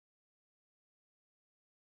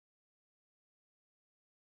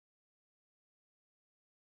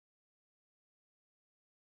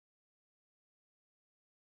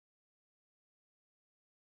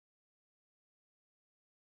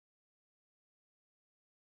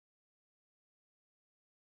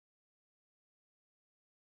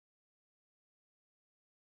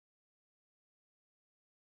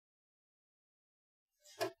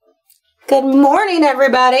Good morning,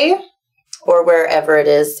 everybody, or wherever it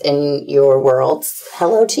is in your worlds.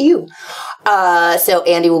 Hello to you. So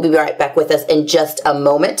Andy will be right back with us in just a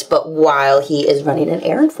moment, but while he is running an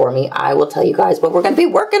errand for me, I will tell you guys what we're going to be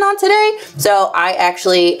working on today. So I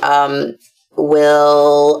actually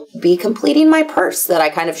will be completing my purse that I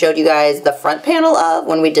kind of showed you guys the front panel of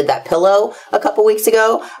when we did that pillow a couple weeks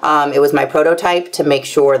ago. It was my prototype to make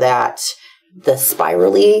sure that the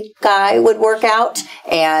spirally guy would work out,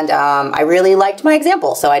 and I really liked my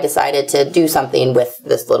example, so I decided to do something with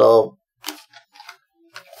this little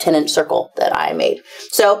 10-inch circle that I made.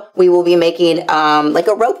 So we will be making like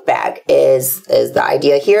a rope bag is the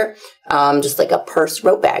idea here, just like a purse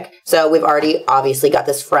rope bag. So we've already obviously got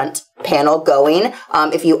this front panel going.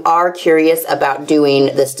 If you are curious about doing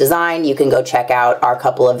this design, you can go check out our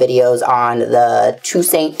couple of videos on the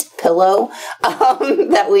Toussaint pillow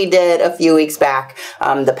that we did a few weeks back.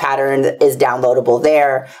 The pattern is downloadable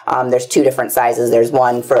there. There's two different sizes. There's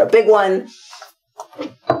one for a big one,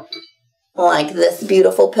 like this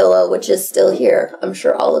beautiful pillow, which is still here. I'm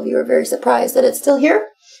sure all of you are very surprised that it's still here.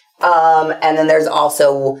 And then there's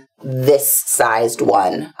also this sized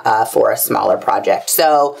one for a smaller project.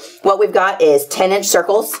 So what we've got is 10-inch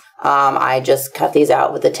circles. I just cut these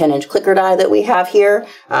out with the 10-inch clicker die that we have here,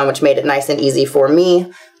 which made it nice and easy for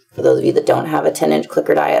me. For those of you that don't have a 10-inch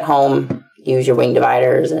clicker die at home, use your wing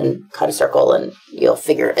dividers and cut a circle, and you'll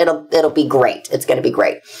figure it'll be great. It's going to be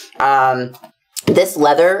great. This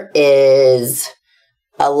leather is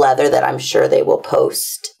a leather that I'm sure they will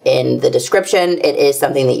post in the description. It is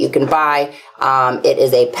something that you can buy. It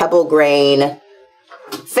is a pebble grain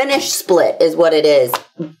finish split is what it is.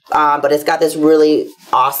 But it's got this really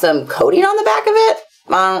awesome coating on the back of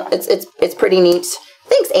it. It's pretty neat.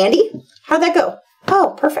 Thanks, Andy. How'd that go?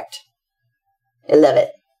 Oh, perfect. I love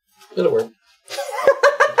it. It'll work.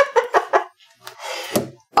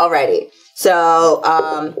 Alrighty.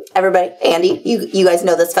 So, everybody, Andy, you guys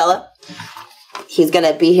know this fella. He's going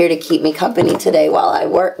to be here to keep me company today while I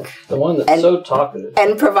work. The one that's so talkative.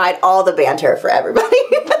 And provide all the banter for everybody.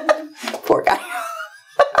 Poor guy.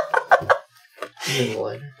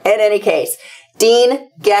 In any case, Dean,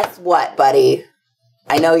 guess what, buddy?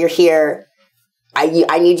 I know you're here. I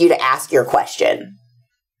need you to ask your question.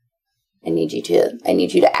 I need you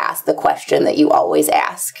to ask the question that you always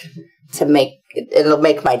ask to make it'll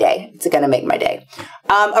make my day. It's going to make my day.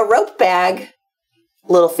 A rope bag,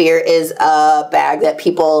 little fear, is a bag that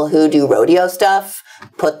people who do rodeo stuff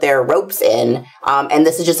put their ropes in. And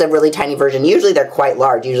this is just a really tiny version. Usually they're quite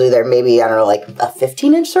large. Usually they're maybe, I don't know, like a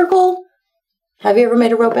 15-inch circle. Have you ever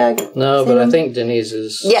made a rope bag? No, but I think Denise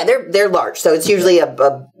is. Yeah, they're large. So it's usually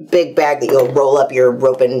a big bag that you'll roll up your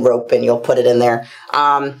rope and you'll put it in there.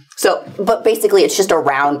 But basically it's just a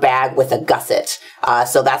round bag with a gusset.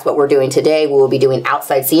 So that's what we're doing today. We will be doing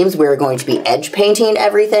outside seams. We're going to be edge painting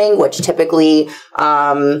everything, which typically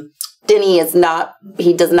Denny is not.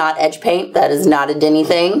 He does not edge paint. That is not a Denny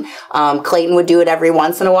thing. Clayton would do it every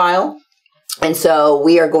once in a while. And so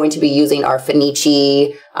we are going to be using our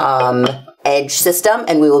Finici edge system,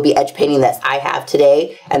 and we will be edge painting this. I have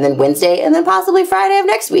today, and then Wednesday, and then possibly Friday of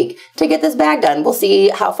next week to get this bag done. We'll see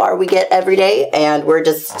how far we get every day, and we're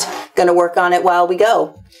just going to work on it while we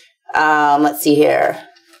go. Let's see here.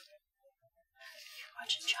 You're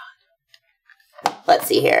watching John. Let's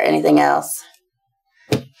see here. Anything else?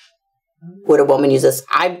 Would a woman use this?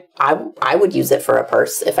 I would use it for a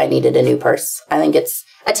purse if I needed a new purse. I think it's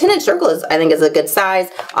a 10-inch circle is a good size.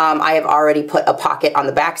 I have already put a pocket on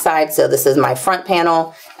the back side, so this is my front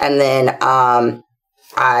panel, and then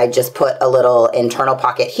I just put a little internal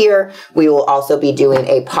pocket here. We will also be doing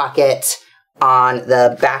a pocket on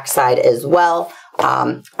the back side as well.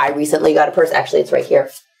 I recently got a purse. Actually, it's right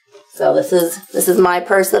here. So this is my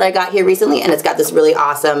purse that I got here recently, and it's got this really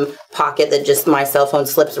awesome pocket that just my cell phone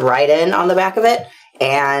slips right in on the back of it,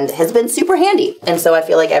 and has been super handy. And so I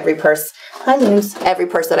feel like every purse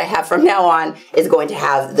that I have from now on is going to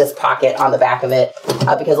have this pocket on the back of it,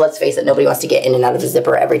 because let's face it, nobody wants to get in and out of the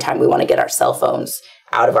zipper every time we want to get our cell phones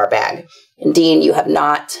out of our bag. And Dean, you have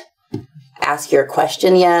not asked your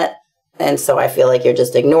question yet, and so I feel like you're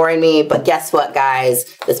just ignoring me. But guess what, guys?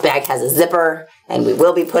 This bag has a zipper, and we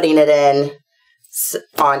will be putting it in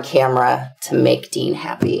on camera to make Dean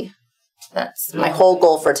happy. That's my whole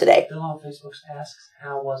goal for today. Bill on Facebook asks,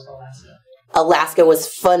 how was Alaska? Alaska was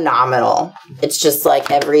phenomenal. It's just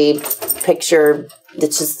like every picture,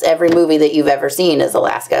 it's just every movie that you've ever seen is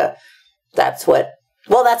Alaska. That's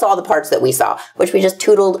all the parts that we saw, which we just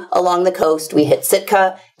tootled along the coast. We hit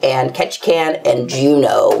Sitka and Ketchikan and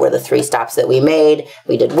Juneau were the 3 stops that we made.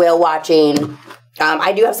 We did whale watching.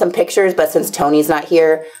 I do have some pictures, but since Tony's not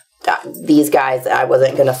here, these guys, I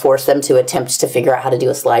wasn't going to force them to attempt to figure out how to do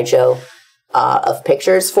a slideshow of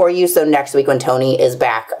pictures for you. So next week when Tony is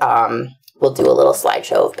back, we'll do a little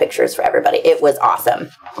slideshow of pictures for everybody. It was awesome.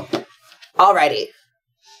 Alrighty.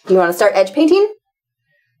 You want to start edge painting?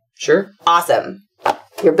 Sure. Awesome.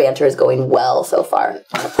 Your banter is going well so far.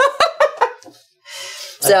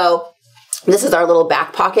 So this is our little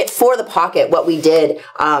back pocket. For the pocket, what we did,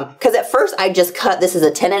 because at first I just cut, this is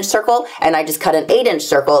a 10-inch circle, and I just cut an 8-inch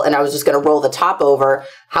circle, and I was just going to roll the top over.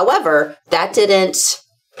 However, that didn't,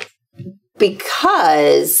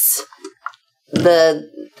 because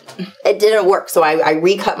it didn't work. So I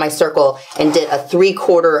recut my circle and did a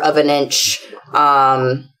 3/4 of an inch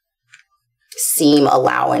seam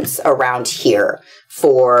allowance around here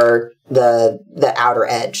for the outer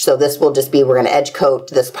edge. So this will just be, we're going to edge coat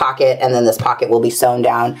this pocket, and then this pocket will be sewn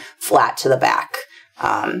down flat to the back.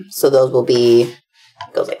 So those will be,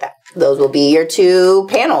 goes like that. Those will be your two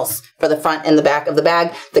panels for the front and the back of the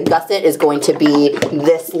bag. The gusset is going to be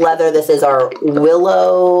this leather. This is our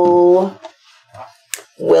willow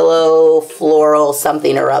floral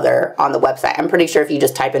something or other on the website. I'm pretty sure if you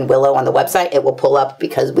just type in willow on the website, it will pull up,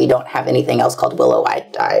 because we don't have anything else called willow,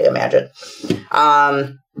 I imagine.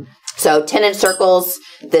 So 10-inch circles.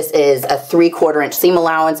 This is a 3/4 inch seam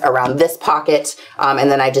allowance around this pocket. And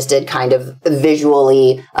then I just did kind of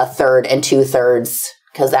visually 1/3 and 2/3,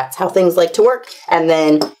 because that's how things like to work. And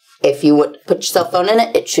then if you would put your cell phone in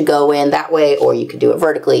it, it should go in that way, or you could do it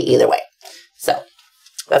vertically, either way. So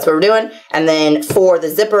that's what we're doing. And then for the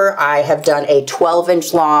zipper, I have done a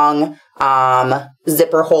 12-inch long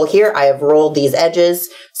zipper hole here. I have rolled these edges.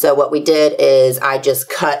 So what we did is I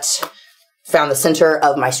just found the center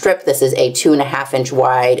of my strip. This is a 2.5-inch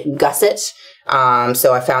wide gusset.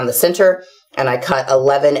 So I found the center, and I cut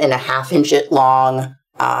 11.5-inch long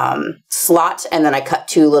slot, and then I cut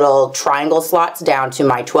 2 little triangle slots down to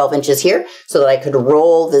my 12 inches here, so that I could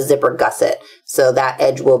roll the zipper gusset. So that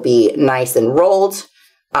edge will be nice and rolled.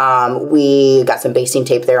 We got some basting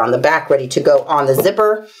tape there on the back ready to go on the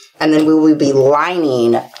zipper, and then we will be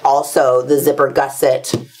lining also the zipper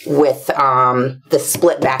gusset with the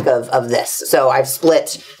split back of this. So I've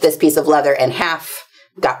split this piece of leather in half,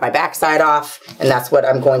 got my back side off, and that's what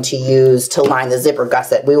I'm going to use to line the zipper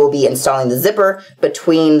gusset. We will be installing the zipper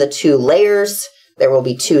between the 2 layers. There will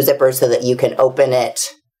be 2 zippers so that you can open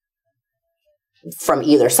it from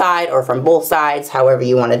either side or from both sides, however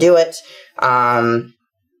you want to do it.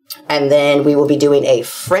 And then we will be doing a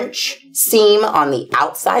French seam on the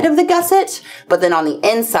outside of the gusset, but then on the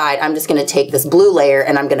inside, I'm just going to take this blue layer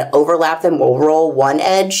and I'm going to overlap them. We'll roll one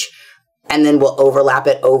edge, and then we'll overlap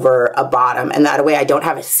it over a bottom. And that way I don't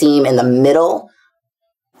have a seam in the middle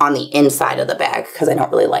on the inside of the bag, because I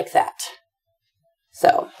don't really like that.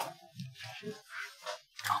 So,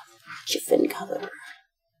 chiffon color.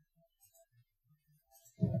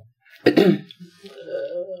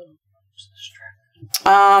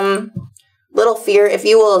 Little fear, if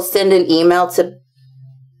you will send an email to,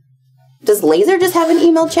 does Laser just have an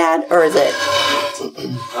email, Chad, or is it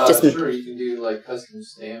just sure, you can do like custom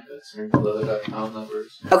stamp at sprinkledleather.com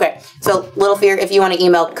numbers. Okay, so Little Fear, if you want to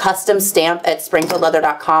email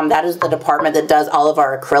customstamp@sprinkledleather.com, that is the department that does all of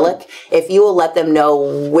our acrylic. If you will let them know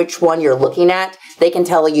which one you're looking at, they can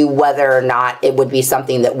tell you whether or not it would be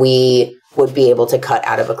something that we would be able to cut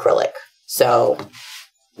out of acrylic. So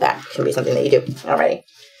that can be something that you do. Alrighty.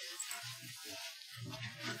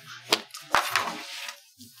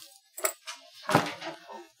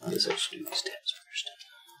 I guess I should do these tabs first.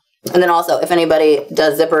 And then also, if anybody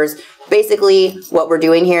does zippers, basically what we're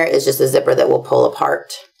doing here is just a zipper that will pull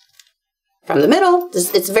apart from the middle.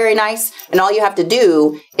 It's very nice. And all you have to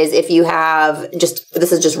do is, if you have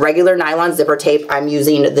this is just regular nylon zipper tape. I'm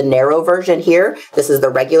using the narrow version here. This is the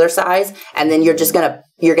regular size. And then you're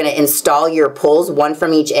gonna install your pulls, one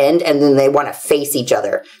from each end, and then they want to face each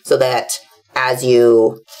other, so that as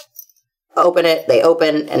you open it, they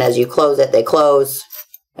open, and as you close it, they close.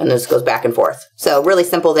 And this goes back and forth. So really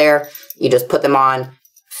simple there. You just put them on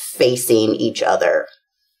facing each other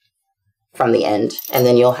from the end, and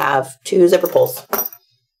then you'll have 2 zipper pulls.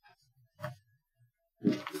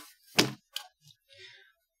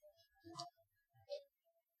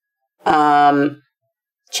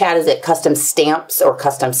 Chad, is it custom stamps or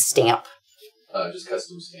custom stamp? Just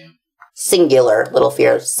custom stamp. Singular, Little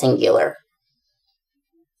Fear, singular.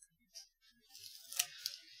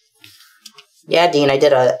 Yeah, Dean, I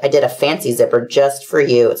did a fancy zipper just for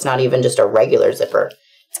you. It's not even just a regular zipper.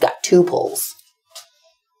 It's got 2 pulls.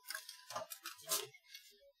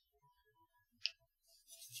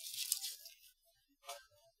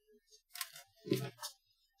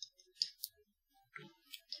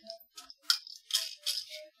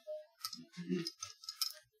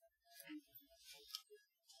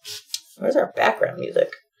 Where's our background music?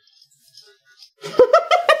 I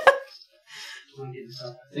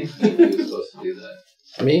think you were supposed to do that.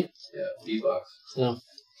 Me? Yeah, beatbox. No.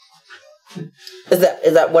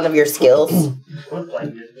 Is that one of your skills?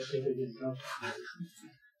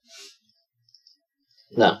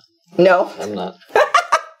 No. No? I'm not.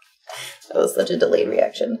 That was such a delayed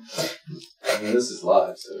reaction. I mean, this is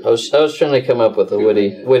live, so... I was trying to come up with a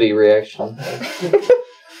witty reaction.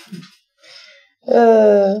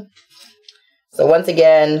 So once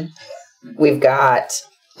again, we've got...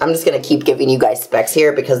 I'm just going to keep giving you guys specs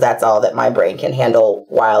here because that's all that my brain can handle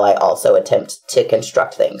while I also attempt to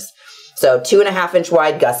construct things. So 2.5-inch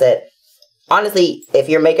wide gusset. Honestly, if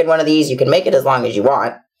you're making one of these, you can make it as long as you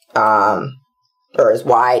want. Or as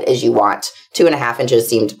wide as you want. 2.5 inches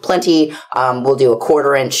seemed plenty. We'll do a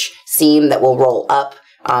 1/4-inch seam that will roll up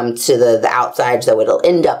to the outside, so it'll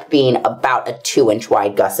end up being about a 2-inch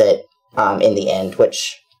wide gusset in the end,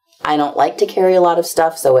 which I don't like to carry a lot of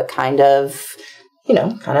stuff, so it kind of,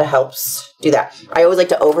 kind of helps do that. I always like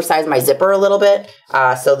to oversize my zipper a little bit,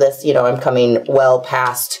 so this, I'm coming well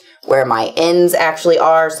past where my ends actually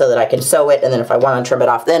are so that I can sew it, and then if I want to trim it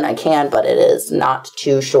off then I can, but it is not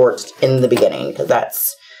too short in the beginning because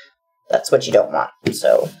that's what you don't want.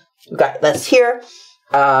 So we've got that's here.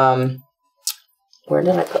 Where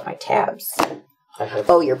did I put my tabs?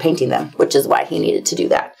 Oh, you're painting them, which is why he needed to do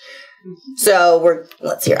that. So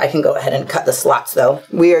let's see, I can go ahead and cut the slots though.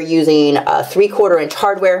 We are using a 3/4-inch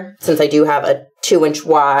hardware. Since I do have a 2-inch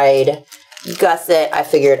wide gusset, I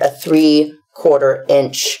figured a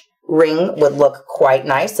 3/4-inch ring would look quite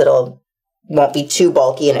nice. Won't be too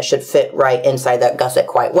bulky and it should fit right inside that gusset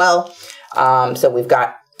quite well. So we've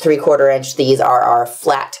got 3/4-inch. These are our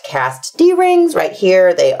flat cast D-rings right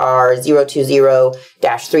here. They are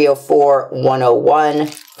 020-304-101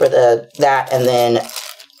 for that. And then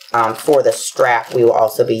for the strap, we will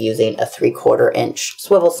also be using a 3/4-inch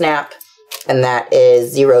swivel snap. And that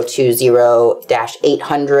is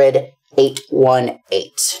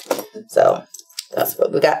 020-800-818. So that's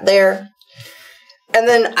what we got there. And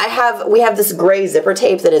then we have this gray zipper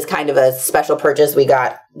tape that is kind of a special purchase. We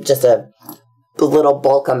got just a little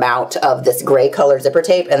bulk amount of this gray color zipper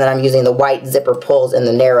tape, and then I'm using the white zipper pulls in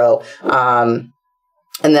the narrow.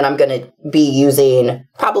 And then I'm going to be using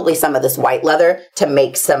probably some of this white leather to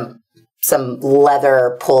make some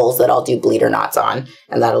leather pulls that I'll do bleeder knots on,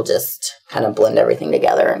 and that'll just kind of blend everything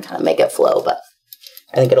together and kind of make it flow. But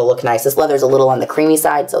I think it'll look nice. This leather's a little on the creamy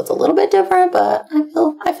side, so it's a little bit different, but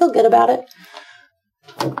I feel good about it.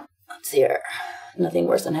 Let's see here. Nothing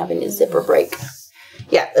worse than having a zipper break.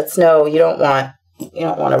 Yeah, you don't want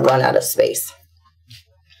to run out of space.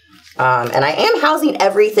 And I am housing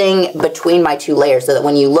everything between my 2 layers so that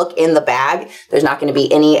when you look in the bag, there's not going to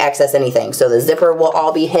be any excess anything. So the zipper will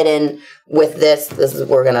all be hidden with this.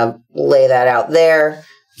 We're going to lay that out there.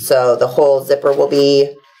 So the whole zipper will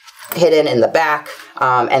be hidden in the back.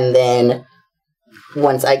 And then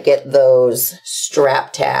once I get those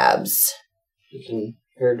strap tabs, You can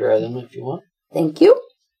hair dry them if you want. thank you,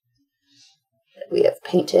 we have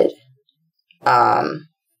painted.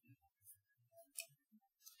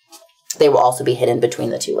 They will also be hidden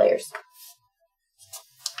between the 2 layers.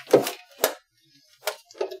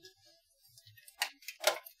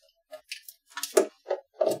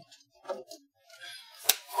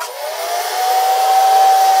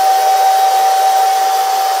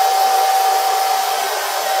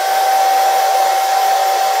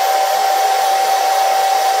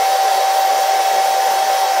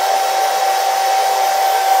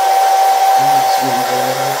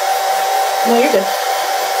 No, you're good.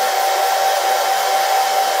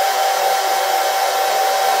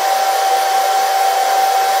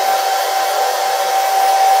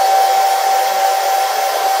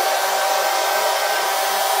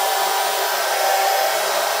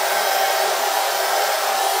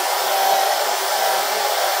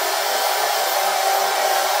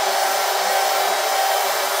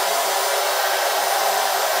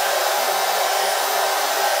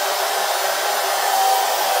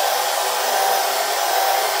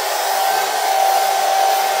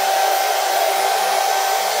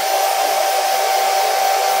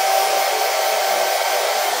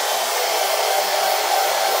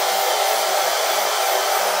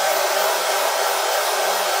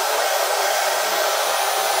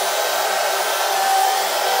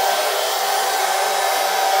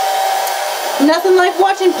 Nothing like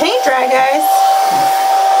watching paint dry, guys.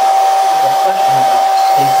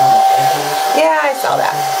 Yeah, I saw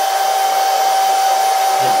that.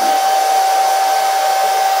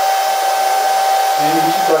 Maybe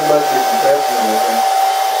we should talk about your compression.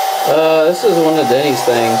 This is one of Denny's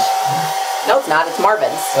things. No, it's not. It's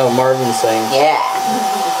Marvin's. Oh, Marvin's saying. Yeah.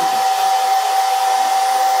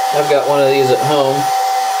 I've got one of these at home.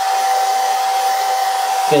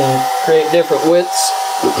 You can create different widths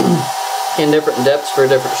and different depths for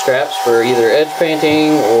different straps for either edge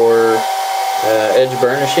painting or edge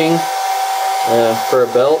burnishing. For a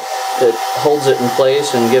belt, it holds it in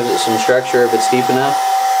place and gives it some structure if it's deep enough.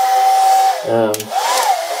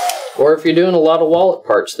 Or if you're doing a lot of wallet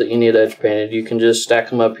parts that you need edge painted, you can just stack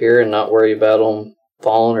them up here and not worry about them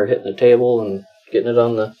falling or hitting the table and getting it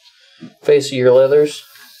on the face of your leathers,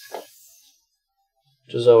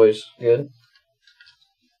 which is always good.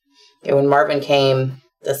 Yeah, when Marvin came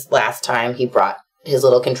this last time, he brought his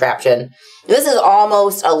little contraption. This is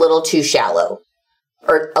almost a little too shallow,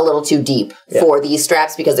 or a little too deep for these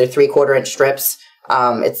straps because they're 3/4 inch strips.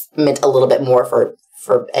 It's meant a little bit more for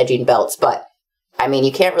edging belts, but I mean,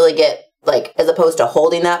 you can't really get, like, as opposed to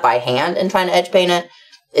holding that by hand and trying to edge paint it,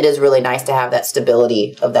 it is really nice to have that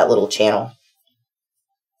stability of that little channel.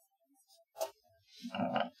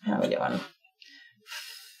 How are we doing?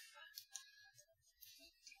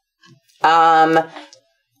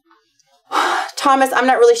 Thomas, I'm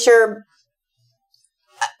not really sure.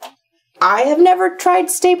 I have never tried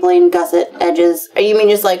stapling gusset edges. You mean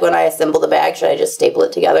just like when I assemble the bag, should I just staple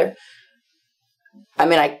it together? I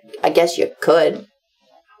mean, I guess you could,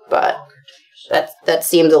 but that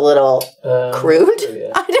seems a little crude.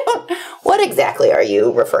 Yeah. What exactly are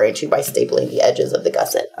you referring to by stapling the edges of the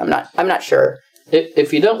gusset? I'm not sure.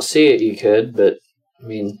 If you don't see it, you could, but I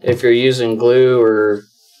mean, if you're using glue or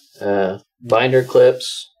binder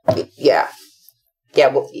clips. Yeah. I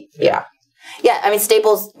mean,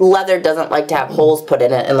 staples, leather doesn't like to have holes put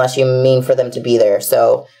in it unless you mean for them to be there.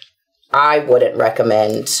 So I wouldn't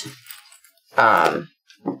recommend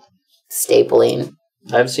stapling.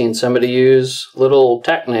 I've seen somebody use little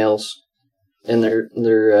tack nails in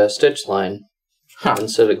their stitch line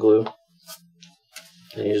instead of glue.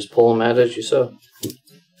 And you just pull them out as you sew.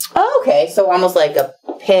 Oh, okay, so almost like a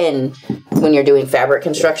pin when you're doing fabric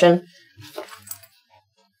construction.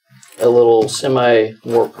 A little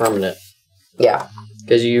more permanent. Yeah.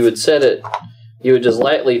 Because you would set it, you would just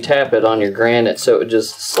lightly tap it on your granite so it would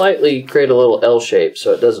just slightly create a little L shape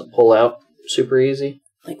so it doesn't pull out super easy.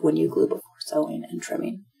 Like when you glue before sewing and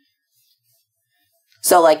trimming.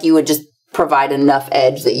 So like you would just provide enough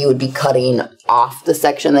edge that you would be cutting off the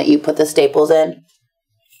section that you put the staples in.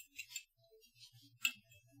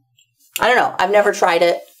 I don't know. I've never tried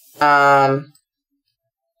it.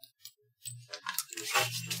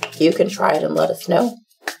 You can try it and let us know.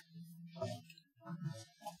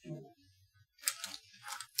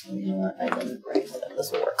 You know what? I didn't write that.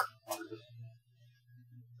 This will work.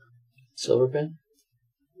 Silver pen?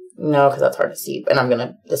 No, because that's hard to see.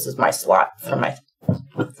 And this is my slot for my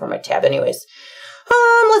tab anyways.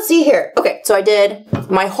 Let's see here. Okay, so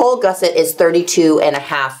my whole gusset is 31 and a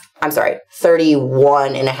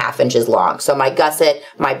half inches long. So my gusset,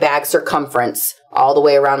 my bag circumference, all the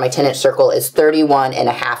way around my 10-inch circle is 31 and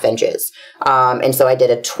a half inches. And so I did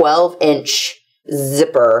a 12-inch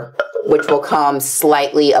zipper, which will come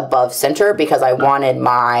slightly above center because I wanted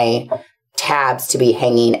my tabs to be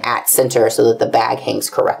hanging at center so that the bag hangs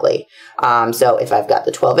correctly. So if I've got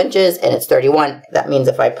the 12 inches and it's 31, that means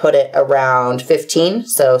if I put it around 15,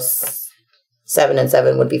 so 7 and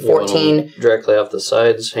 7 would be 14. You want them directly off the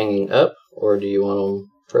sides hanging up, or do you want them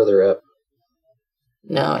further up?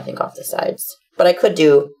 No, I think off the sides. But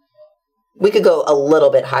we could go a little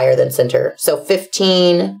bit higher than center. So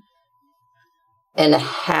 15 and a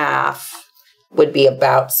half would be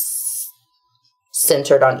about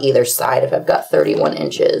centered on either side if I've got 31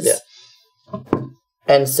 inches. Yeah.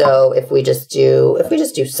 And so if we just do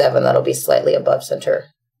 7, that'll be slightly above center.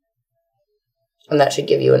 And that should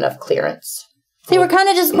give you enough clearance. See, we're kind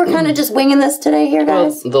of just winging this today here,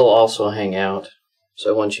 guys. Well, they'll also hang out.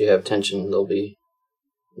 So once you have tension, they'll be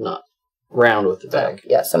not round with the bag.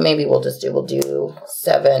 Yeah, so maybe we'll do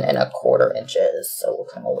 7 1/4 inches. So we'll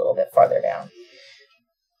come a little bit farther down.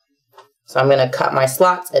 So I'm going to cut my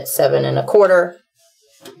slots at 7 1/4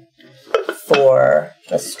 for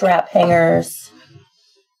the strap hangers.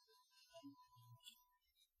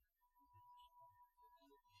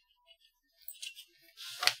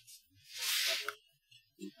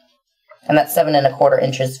 And that's 7 1/4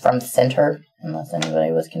 inches from center, unless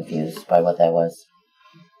anybody was confused by what that was.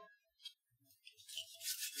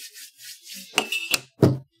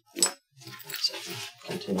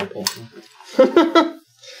 Continue painting.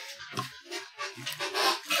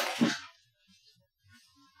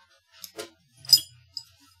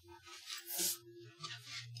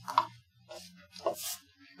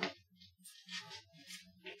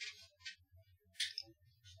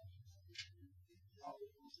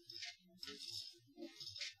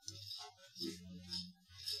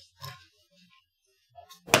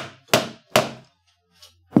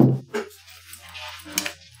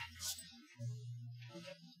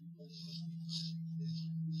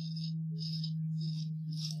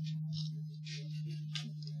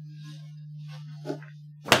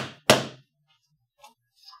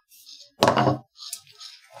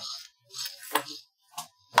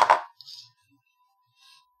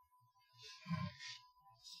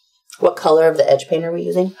 color of the edge paint are we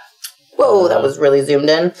using? Whoa, that was really zoomed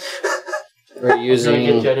in. We're using.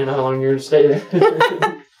 I didn't know how long you're going to stay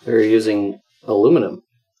there. We're using aluminum.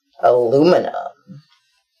 Aluminum.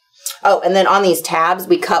 Oh, and then on these tabs,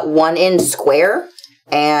 we cut one end square,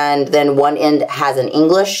 and then one end has an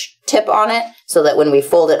English tip on it, so that when we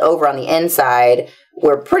fold it over on the inside,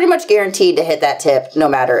 we're pretty much guaranteed to hit that tip, no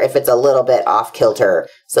matter if it's a little bit off kilter,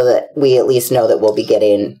 so that we at least know that we'll be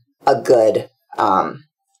getting a good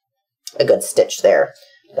stitch there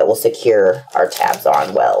that will secure our tabs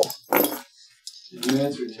on well. Did you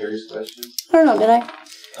answer Terry's question? I don't know, did I?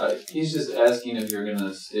 He's just asking if you're going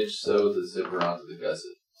to stitch sew the zipper onto the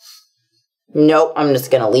gusset. Nope, I'm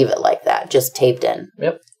just going to leave it like that, just taped in.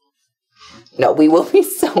 Yep. No, we will be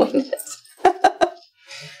sewing it.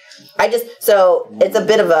 So it's a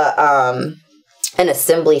bit of an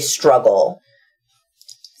assembly struggle.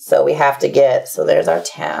 So we have to get, so there's our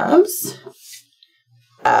tabs.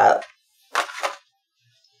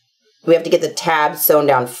 We have to get the tabs sewn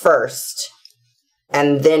down first,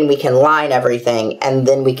 and then we can line everything, and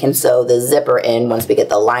then we can sew the zipper in once we get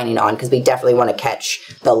the lining on, because we definitely want to catch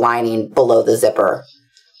the lining below the zipper.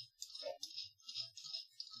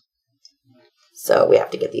 So we have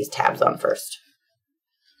to get these tabs on first.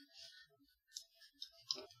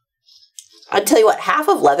 I'll tell you what, half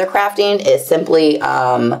of leather crafting is simply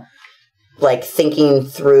like thinking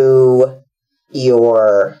through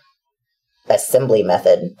your assembly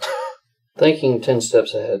method. Thinking 10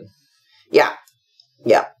 steps ahead. Yeah.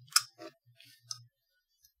 Yeah.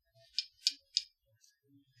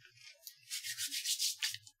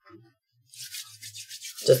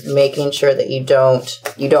 Just making sure that you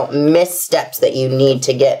don't miss steps that you need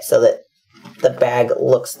to get so that the bag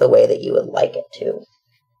looks the way that you would like it to.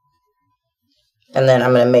 And then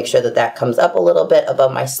I'm going to make sure that that comes up a little bit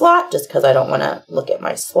above my slot, just because I don't want to look at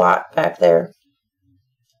my slot back there.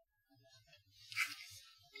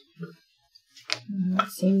 That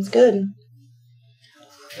seems good.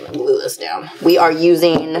 Glue this down. We are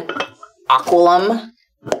using Aqualum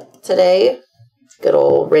today. Good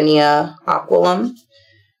old Renia Aqualum.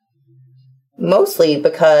 Mostly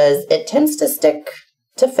because it tends to stick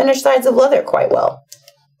to finished sides of leather quite well.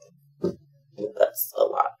 That's a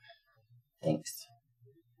lot. Thanks.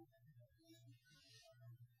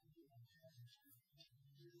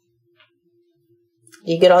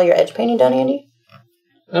 You get all your edge painting done, Andy?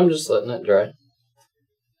 I'm just letting it dry.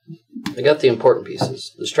 I got the important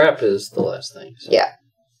pieces. The strap is the last thing. So. Yeah.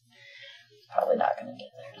 Probably not going to get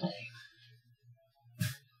there today.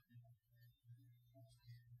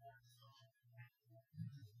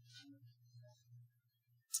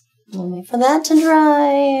 We'll wait for that to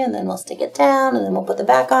dry, and then we'll stick it down, and then we'll put the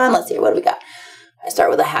back on. Let's see, what do we got? I start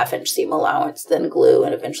with a 1/2 inch seam allowance, then glue,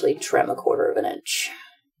 and eventually trim 1/4 inch.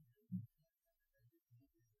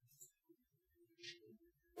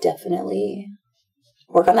 Definitely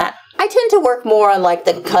work on that. I tend to work more on like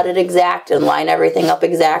the cut it exact and line everything up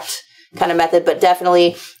exact kind of method, but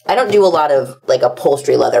definitely I don't do a lot of like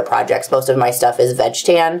upholstery leather projects. Most of my stuff is veg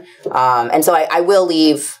tan. And so I will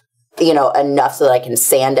leave, you know, enough so that I can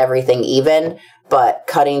sand everything even, but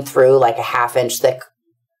cutting through like a 1/2 inch thick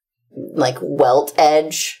like welt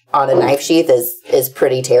edge on a knife sheath is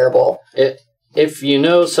pretty terrible. If you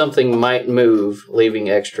know something might move, leaving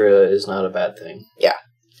extra is not a bad thing. Yeah.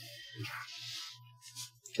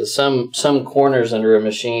 Because some corners under a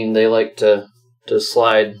machine, they like to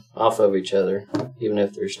slide off of each other, even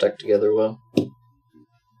if they're stuck together well.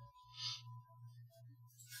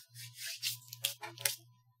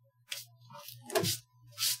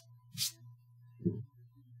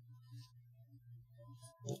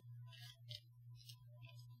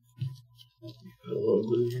 Put a little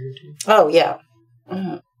glue here too. Oh, yeah.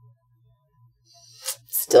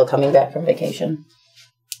 Still coming back from vacation.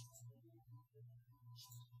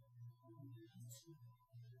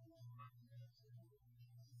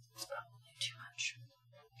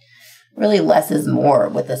 Really, less is more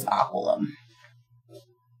with this Aqualum.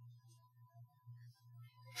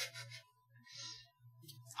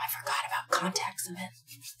 I forgot about contact cement.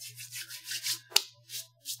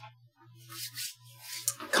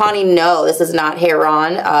 Connie, no, this is not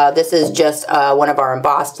Heron. This is just one of our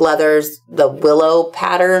embossed leathers, the willow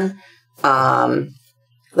pattern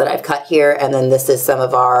that I've cut here. And then this is some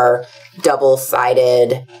of our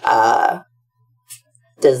double-sided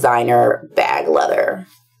designer bag leather.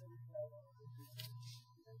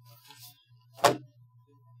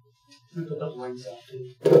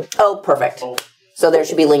 Oh, perfect. So there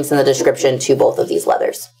should be links in the description to both of these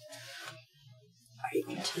leathers. Are you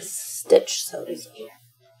going to stitch so to speak?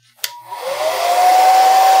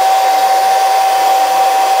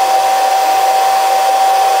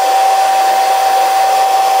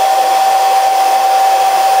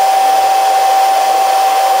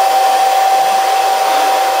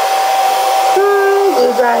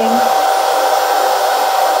 drying.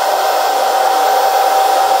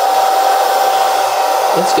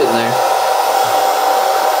 It's getting there.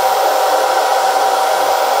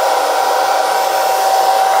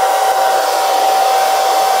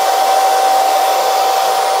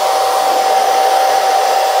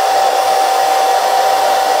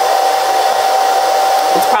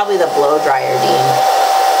 It's probably the blow dryer, Dean.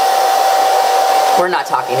 We're not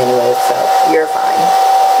talking anyways, so you're fine.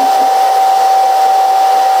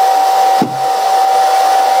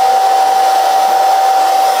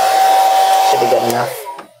 Should be good enough.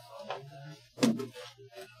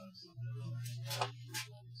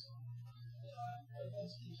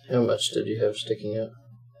 How much did you have sticking out?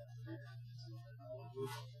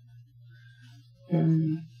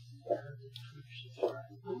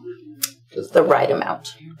 The right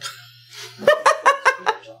amount.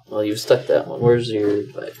 Well, you stuck that one. Where's your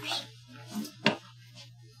dividers?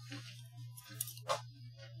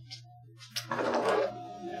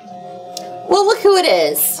 Well, look who it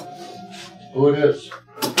is. Who it is?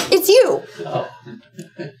 It's you. Oh.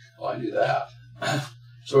 Well, I knew that.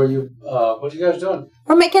 So are you, what are you guys doing?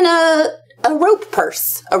 We're making a rope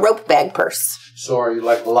purse, a rope bag purse. So are you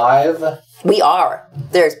like live? We are.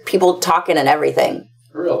 There's people talking and everything.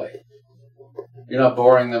 Really? You're not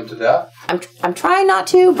boring them to death? I'm trying not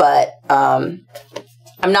to, but I'm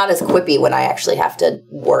not as quippy when I actually have to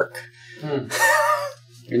work.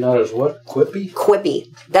 You're not as what? Quippy? Quippy.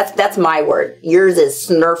 That's my word. Yours is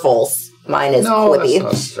snurfles. Mine is quippy. No,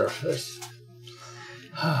 that's not surface.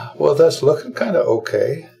 Well, that's looking kind of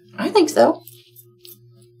okay. I think so.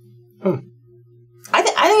 I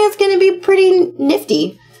think it's going to be pretty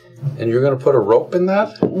nifty. And you're going to put a rope in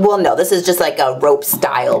that? Well, no, this is just like a rope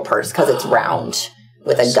style purse because it's round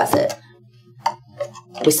with a gusset.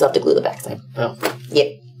 We still have to glue the backside. Oh.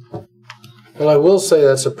 Yep. Well, I will say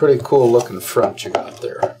that's a pretty cool looking front you got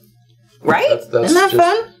there. Right? That's Isn't that just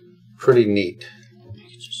fun? pretty neat.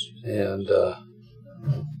 And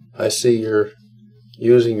I see you're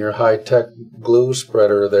using your high-tech glue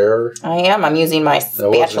spreader there. I am. I'm using my That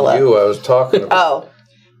spatula. wasn't you I was talking about. Oh,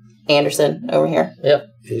 Anderson over here. Yep.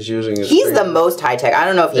 He's using his He's finger. the most high tech. I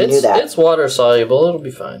don't know if you knew that. It's water soluble. It'll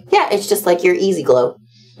be fine. Yeah, it's just like your Easy Glow.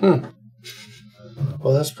 Well,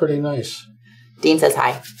 that's pretty nice. Dean says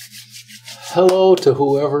hi. Hello to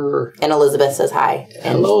whoever. And Elizabeth says hi.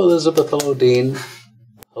 And Hello, Elizabeth. Hello, Dean.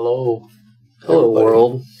 Hello. Hello, everybody.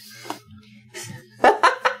 world.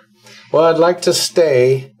 Well, I'd like to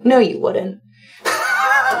stay. No, you wouldn't.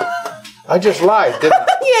 I just lied, didn't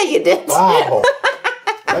I? Yeah, you did. Wow.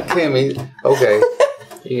 That came easy. Okay.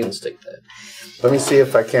 You can stick that. Let me see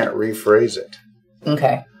if I can't rephrase it.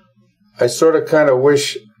 Okay. I sort of kind of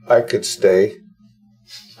wish I could stay.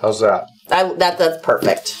 How's that? That's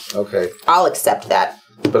perfect. Okay. I'll accept that.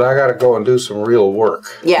 But I got to go and do some real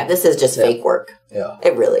work. Yeah, this is just fake work. Yeah.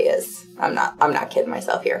 It really is. I'm not kidding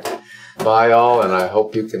myself here. Bye, all, and I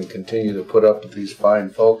hope you can continue to put up with these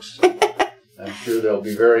fine folks. I'm sure they'll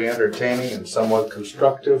be very entertaining and somewhat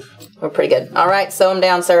constructive. We're pretty good. All right, sew them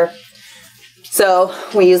down, sir. So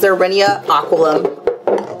we use our Renia Aqualum.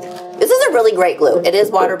 This is a really great glue. It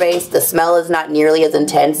is water-based. The smell is not nearly as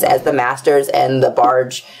intense as the Masters and the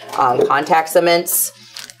Barge contact cements.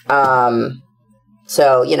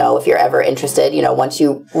 So, you know, if you're ever interested, you know, once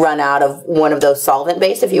you run out of one of those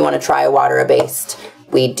solvent-based, if you want to try a water-based,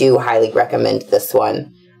 we do highly recommend this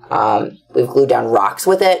one. We've glued down rocks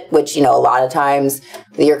with it, which, you know, a lot of times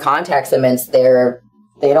your contact cements, they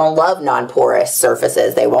don't love non-porous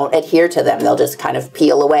surfaces. They won't adhere to them. They'll just kind of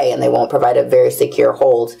peel away and they won't provide a very secure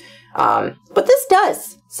hold. But this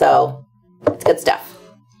does. So it's good stuff.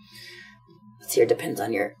 This here depends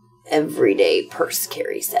on your everyday purse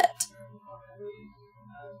carry set.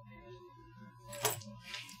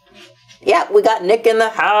 Yeah, we got Nick in the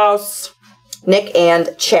house. Nick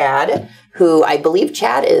and Chad, who I believe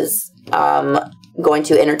Chad is going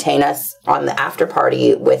to entertain us on the after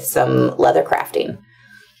party with some leather crafting.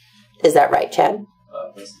 Is that right, Chad?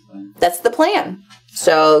 That's the plan. That's the plan.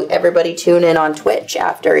 So everybody tune in on Twitch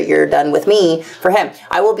after you're done with me for him.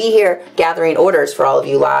 I will be here gathering orders for all of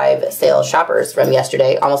you live sales shoppers from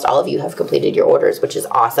yesterday. Almost all of you have completed your orders, which is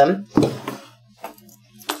awesome.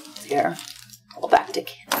 Here, go back to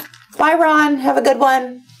Ken. Bye, Ron. Have a good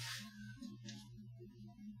one.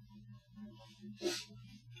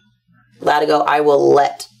 Latigo, I will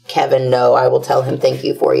let Kevin know. I will tell him thank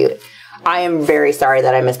you for you. I am very sorry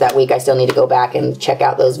that I missed that week. I still need to go back and check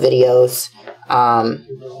out those videos. One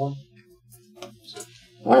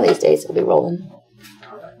of these days it'll be rolling.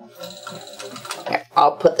 Here,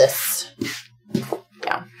 I'll put this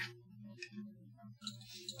down.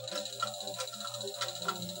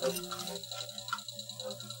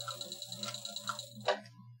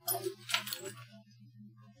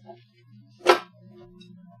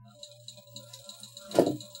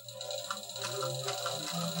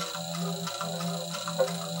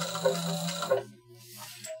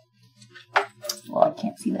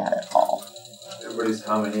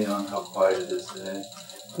 commenting on how quiet it is today.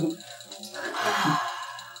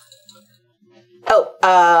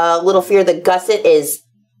 Oh, little fear, the gusset is,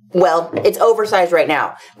 well, it's oversized right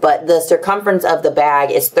now, but the circumference of the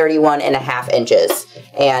bag is 31.5 inches.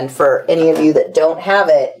 And for any of you that don't have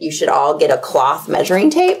it, you should all get a cloth measuring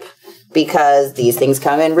tape, because these things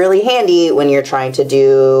come in really handy when you're trying to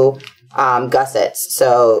do gussets.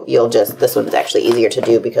 So you'll just, this one's actually easier to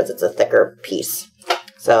do because it's a thicker piece.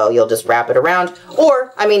 So you'll just wrap it around.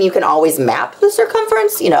 Or, I mean, you can always map the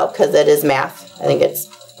circumference, you know, because it is math. I think it's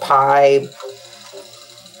pi,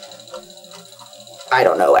 I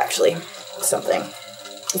don't know, actually, something.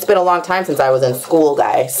 It's been a long time since I was in school,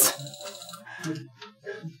 guys.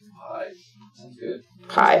 Pi. Sounds good.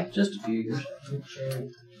 Pi. Just a few years.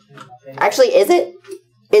 Actually, is it?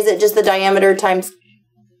 Is it just the diameter times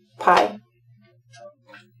pi?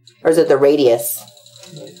 Or is it the radius?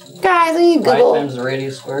 Guys, I need Pi Google. times the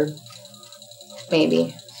radius squared.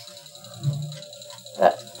 Maybe.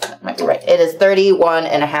 That might be right. It is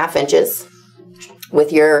 31.5 inches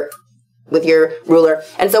with your ruler.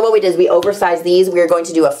 And so what we did is we oversized these. We are going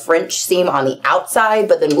to do a French seam on the outside,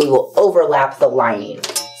 but then we will overlap the lining.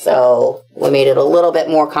 So we made it a little bit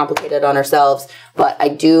more complicated on ourselves, but I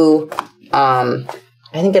do, I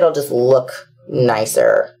think it'll just look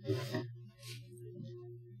nicer.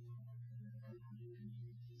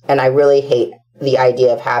 And I really hate the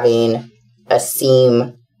idea of having a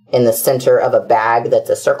seam in the center of a bag that's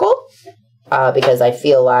a circle, because I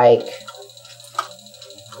feel like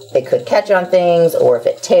it could catch on things, or if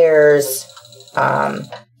it tears,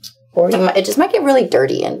 or you might, it just might get really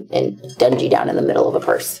dirty and dingy down in the middle of a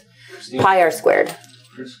purse. Pi r squared.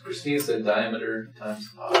 Christine said diameter times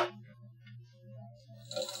pi.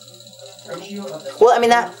 Well, I mean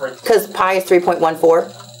that, because pi is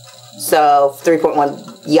 3.14, so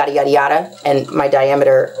 3.1 yada yada yada, and my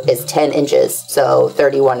diameter is 10 inches, so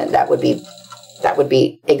 31, and that would be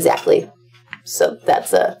exactly. So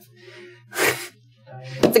that's a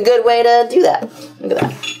it's a good way to do that. Look at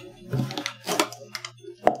that.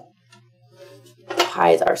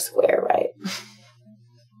 Pi's are square, right?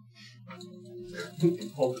 You can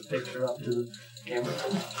hold the picture up to the camera.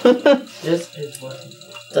 This is what.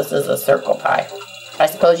 This is a circle pie. I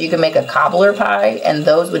suppose you can make a cobbler pie, and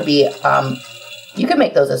those would be, you can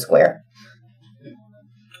make those a square.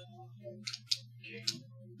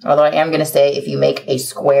 Although I am going to say, if you make a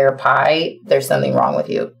square pie, there's something wrong with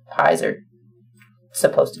you. Pies are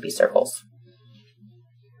supposed to be circles.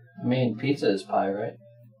 I mean, pizza is pie, right?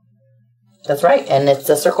 That's right, and it's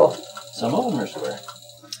a circle. Some of them are square.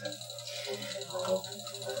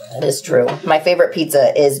 That is true. My favorite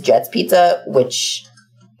pizza is Jet's Pizza, which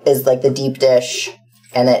is like the deep dish,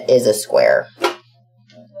 and it is a square.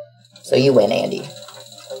 So you win, Andy.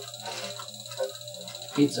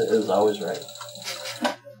 Pizza is always right.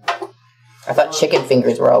 I thought chicken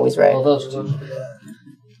fingers were always right. Well, those two.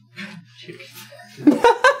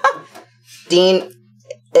 Dean,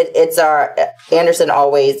 it's our Anderson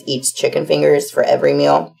always eats chicken fingers for every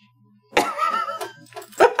meal.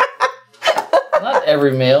 Not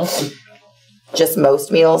every meal. Just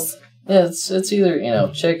most meals. Yeah, it's either, you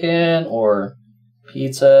know, chicken or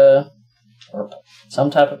pizza or some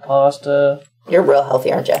type of pasta. You're real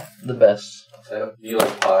healthy, aren't you? The best. You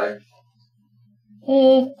like pie?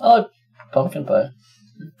 I like pumpkin pie.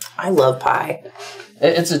 I love pie.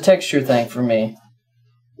 It's a texture thing for me.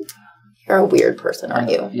 You're a weird person, aren't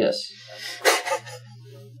you? Yes.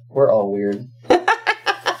 We're all weird.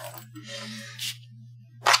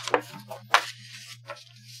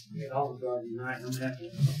 Get Olive Garden tonight. I'm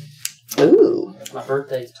happy. Ooh. My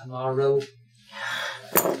birthday's tomorrow.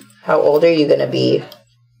 How old are you going to be?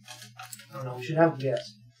 I don't know. We should have a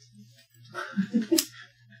guess.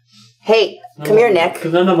 Hey, come here, Nick.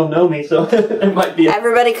 Because none of them know me, so it might be.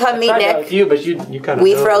 Everybody come meet Nick. With you, but you kind of.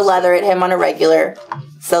 We throw leather at him on a regular.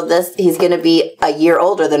 So he's going to be a year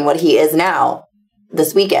older than what he is now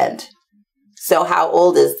this weekend. So how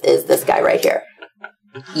old is this guy right here?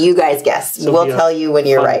 You guys guess. So we'll tell you when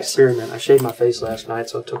you're right. Experiment. I shaved my face last night,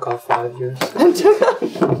 so it took off 5 years.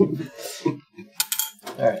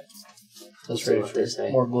 Alright. Let's ready for this.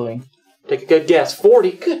 More gluing. Take a good guess.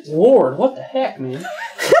 40. Good lord, what the heck, man?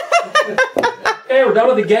 Okay, we're done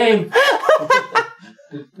with the game.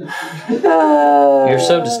 You're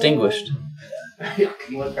so distinguished.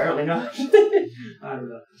 Well, apparently not. I don't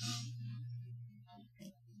know.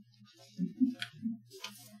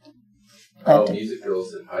 Oh, music girl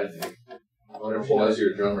said hi, Nick. I wonder if she knows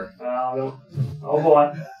you're a drummer. Oh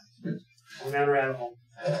boy. I'm down a rabbit hole.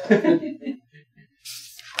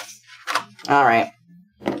 All right.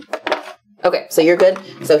 Okay, so you're good.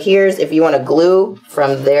 So here's, if you want to glue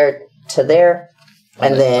from there to there,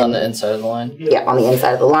 And then on the inside of the line. yeah, on the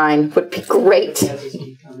inside of the line would be great.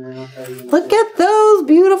 Look at those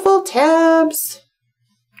beautiful tabs.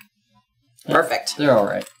 Perfect. They're all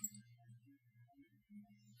right.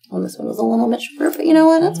 Well, this one was a little bit shorter, but you know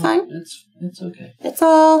what? That's fine. It's okay. It's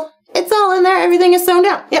all in there. Everything is sewn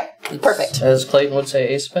down. Yep, perfect. As Clayton would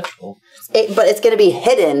say, asymmetrical. But it's going to be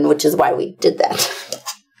hidden, which is why we did that.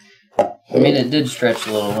 I mean, it did stretch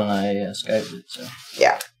a little when I Skyped it, so.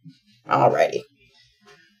 Yeah. Alrighty.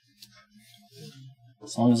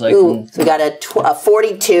 As long as I Ooh, can. so we got a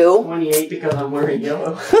 42. 28 because I'm wearing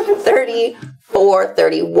yellow. 34,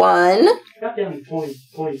 31. Got down to 20,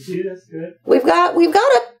 22. That's good. We've got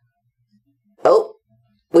a. Oh,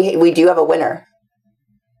 we do have a winner,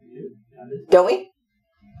 don't we?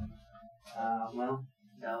 Well,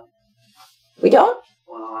 no. We don't?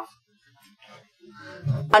 Well,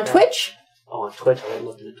 On Twitch? oh, on Twitch. I'm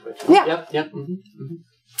looking at Twitch. Yeah. Yep.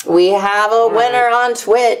 We have a winner on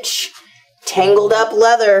Twitch. Tangled Up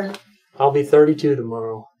Leather. I'll be 32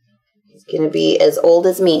 tomorrow. He's going to be as old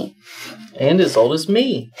as me. And as old as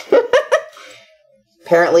me.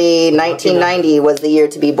 Apparently, 1990 was the year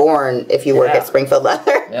to be born if you work at Springfield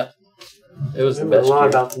Leather. Yep. It was I the remember best a lot year.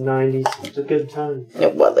 about the 90s. It's a good time.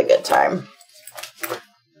 It was a good time.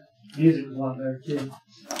 Music was a lot better, too.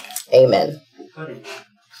 Amen. Funny.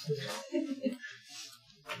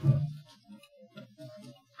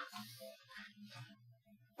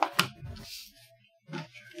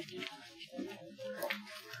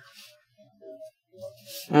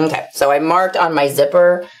 Okay, so I marked on my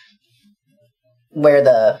zipper where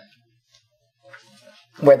the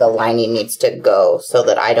lining needs to go so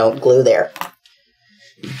that I don't glue there.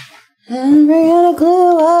 And we're gonna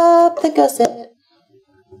glue up the gusset.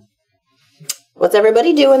 What's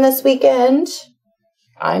everybody doing this weekend?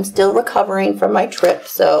 I'm still recovering from my trip,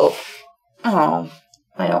 so I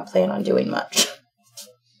don't plan on doing much.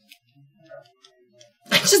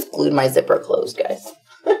 I just glued my zipper closed, guys.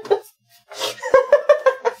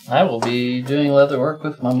 I will be doing leather work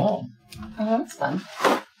with my mom. Oh, that's fun.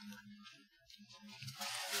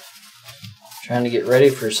 Trying to get ready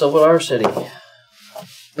for Silver Dollar City.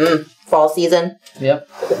 Fall season. Yep.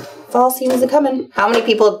 Fall season's coming. How many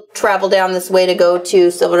people travel down this way to go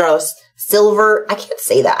to Silver? I can't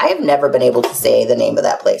say that. I have never been able to say the name of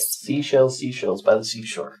that place. Seashells by the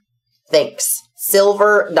seashore. Thanks.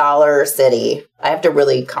 Silver Dollar City. I have to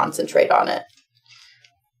really concentrate on it.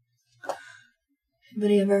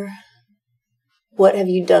 Anybody ever? What have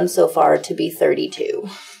you done so far to be 32?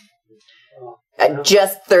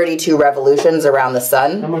 Just 32 revolutions around the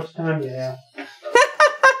sun. How much time do you have?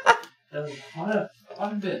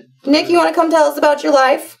 Quite a bit. Nick, you want to come tell us about your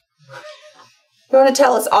life? You want to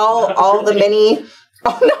tell us all the many...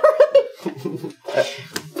 Oh, no.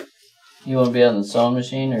 You want to be on the sewing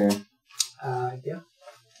machine, or? Yeah.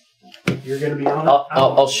 You're going to be on it?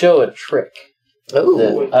 I'll show a trick. Ooh.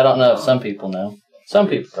 That I don't know if some people know. Some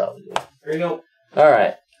people probably do. There you go. All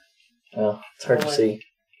right. Well, it's hard to see.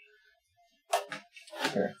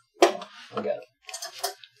 Here, I got it.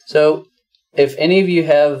 So, if any of you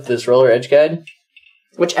have this roller edge guide,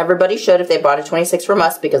 Which everybody should if they bought a 26 from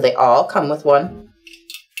us, because they all come with one.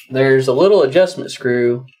 there's a little adjustment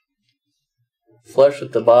screw flush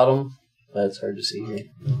with the bottom. That's hard to see here.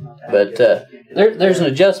 But there's an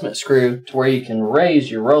adjustment screw to where you can raise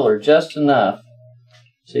your roller just enough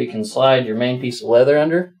so you can slide your main piece of leather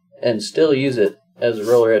under and still use it as a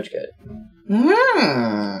roller edge guide.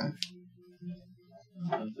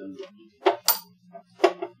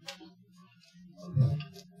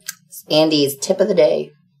 It's Andy's tip of the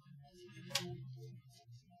day.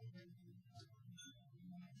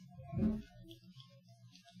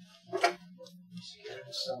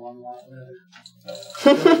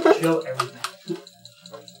 Show everything.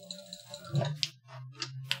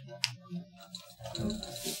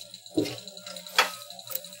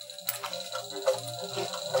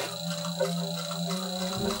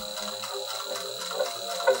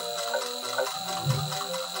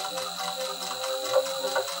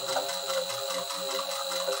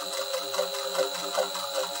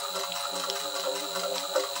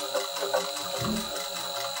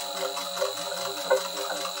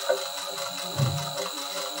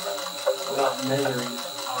 About measuring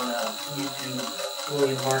on YouTube,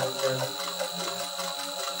 William Martin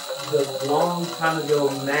the long time ago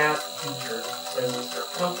math teacher says the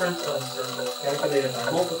circumference of a circle is calculated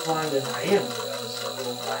by multiplying the diameter of a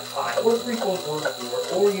circle by 5 or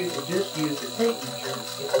 3.14, or you could just use the tape measure to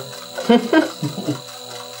skip it.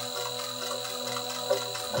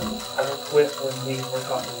 I don't quit when we're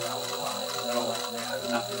talking about 5. I don't like math.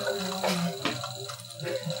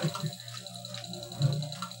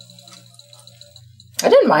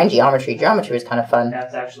 mind geometry. Geometry was kind of fun.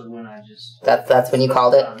 That's actually when I just... That's when you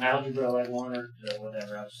called it? Algebra, like 1 or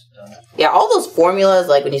whatever, I was done. Yeah, all those formulas,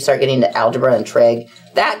 like when you start getting into algebra and trig,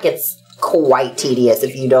 that gets quite tedious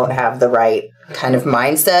if you don't have the right kind of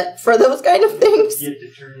mindset for those kind of things. Get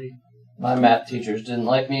the trig. My math teachers didn't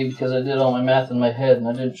like me because I did all my math in my head and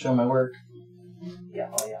I didn't show my work. Yeah,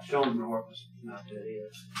 oh yeah, showing them your work was not good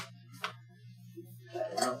either.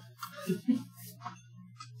 Bad enough.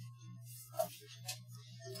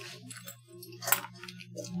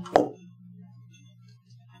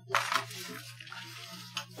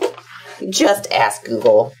 Just ask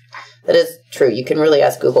Google. That is true. You can really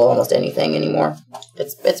ask Google almost anything anymore.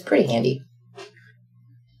 It's pretty handy.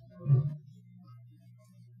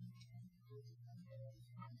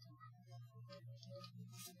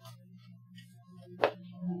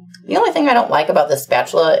 The only thing I don't like about this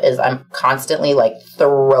spatula is I'm constantly like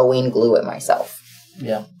throwing glue at myself.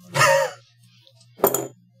 Yeah.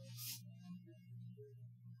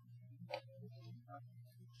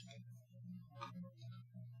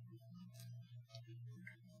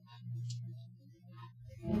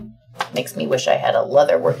 Makes me wish I had a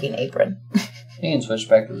leather working apron. You can switch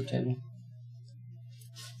back to the table.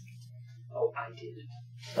 Oh, I did.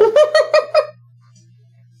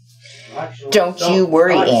 Don't you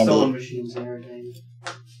worry, Andy. Sewing machines and everything.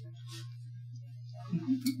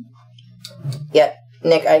 Yeah,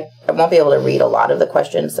 Nick, I won't be able to read a lot of the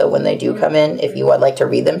questions, so when they do come in, if you would like to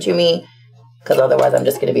read them to me, because otherwise I'm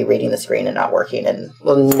just going to be reading the screen and not working, and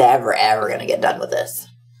we're never, ever going to get done with this.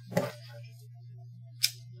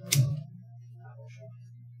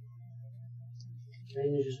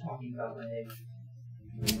 Maybe just talking about my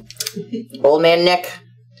age. Old man Nick.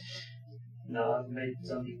 No, I've made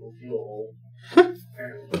some people feel old.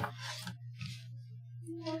 Apparently.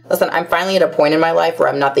 Listen, I'm finally at a point in my life where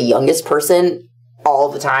I'm not the youngest person all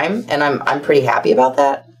the time, and I'm pretty happy about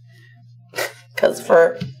that. Because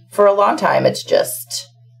for a long time, it's just,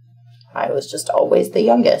 I was just always the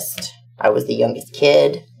youngest. I was the youngest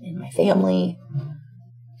kid in my family.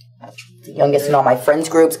 I was the youngest in all my friends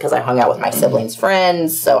groups because I hung out with my siblings'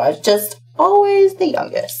 friends, so I was just always the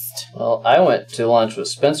youngest. Well, I went to lunch with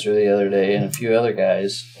Spencer the other day and a few other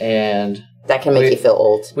guys, and That can make you feel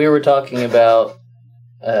old. we were talking about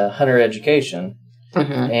hunter education,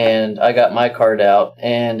 and I got my card out,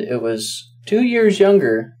 and it was 2 years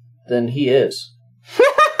younger than he is.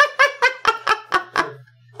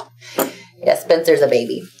 Yeah, Spencer's a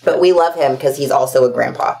baby. But we love him because he's also a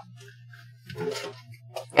grandpa.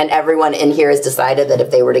 And everyone in here has decided that if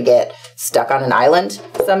they were to get stuck on an island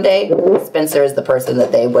someday, Spencer is the person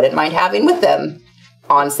that they wouldn't mind having with them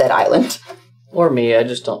on said island. Or me, I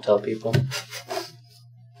just don't tell people.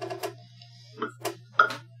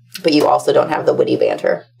 But you also don't have the witty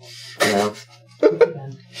banter. No.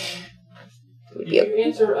 Did you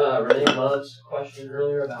answer Renee Love's question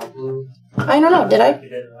earlier about glue? I don't know, did I? You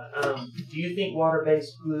did. Do you think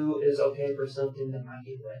water-based glue is okay for something that might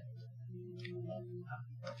get wet?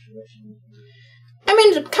 I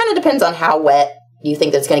mean, it kind of depends on how wet you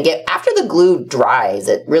think that's going to get. After the glue dries,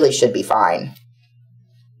 it really should be fine.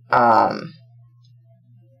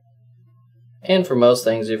 And for most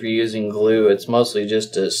things, if you're using glue, it's mostly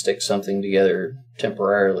just to stick something together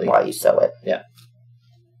temporarily. While you sew it. Yeah.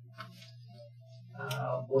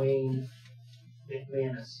 Wayne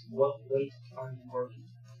McManus, what weight are you working?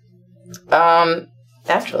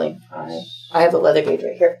 Actually, I have a leather gauge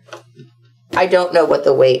right here. I don't know what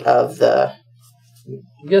the weight of the...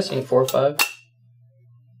 I'm guessing 4 or 5.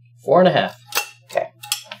 4.5. Okay.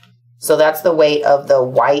 So that's the weight of the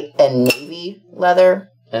white and navy leather.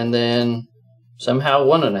 And then somehow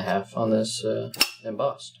 1.5 on this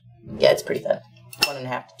embossed. Yeah, it's pretty thin.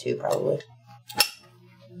 1.5 to 2, probably.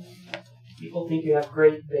 People think you have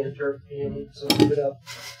great banter, and so keep it up.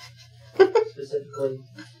 Specifically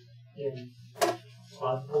in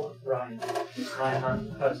Ryan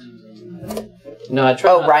Hunt cousins. No, I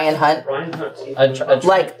tried. Oh, Ryan Hunt? Ryan Hunt. I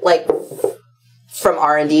tried. Like from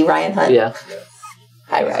R&D, Ryan Hunt? Yeah.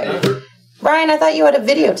 Hi, Ryan. Ryan, I thought you had a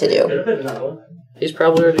video to do. Could have been another one. He's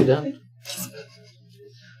probably already done.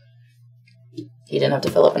 He didn't have to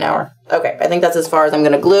fill up an hour. Okay, I think that's as far as I'm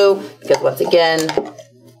going to glue, because once again,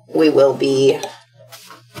 we will be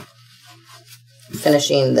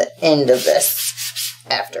finishing the end of this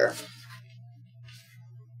after.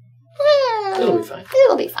 It'll be fine.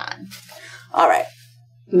 It'll be fine. All right.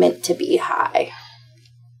 Meant to be high.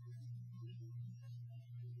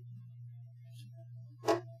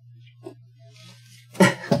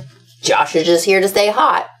 Josh is just here to stay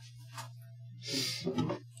hot.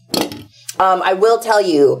 I will tell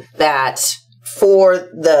you that for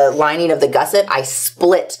the lining of the gusset, I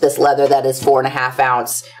split this leather that is 4.5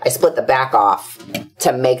 ounce. I split the back off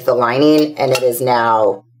to make the lining, and it is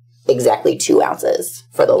now exactly 2 ounces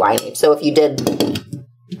for the lining. So if you did,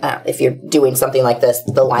 if you're doing something like this,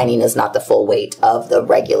 the lining is not the full weight of the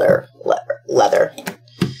regular leather.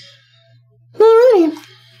 Alrighty.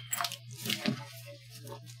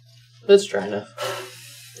 It's dry enough.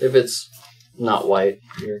 If it's not white,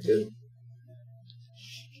 you're good.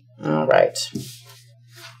 All right.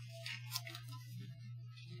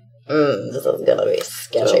 This is gonna be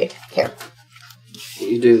sketchy. So, here.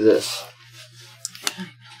 You do this,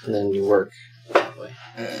 and then you work that way.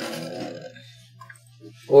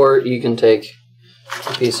 Or you can take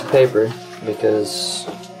a piece of paper because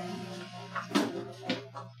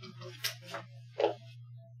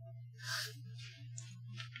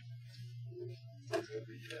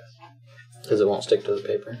it won't stick to the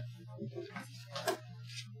paper.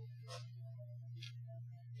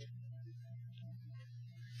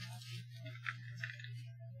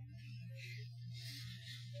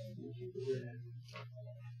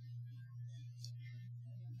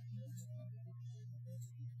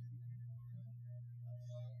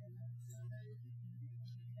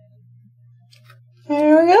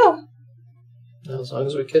 There we go. As long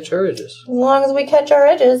as we catch our edges. As long as we catch our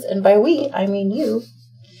edges, and by we, I mean you.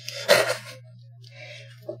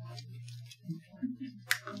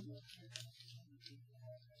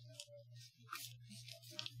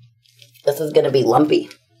 This is going to be lumpy.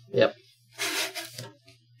 Yep.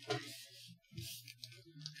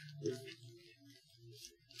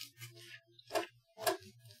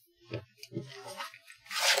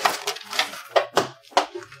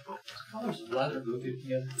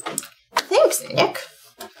 Thanks, Nick.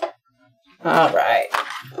 All right.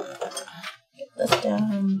 Get this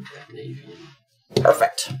down.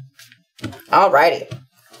 Perfect. All righty.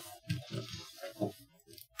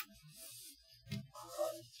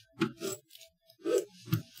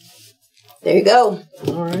 There you go.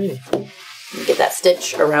 Alrighty. Get that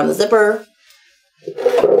stitch around the zipper.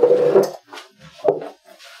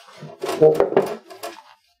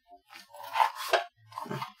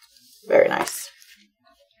 Very nice.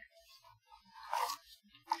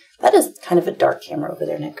 That is kind of a dark camera over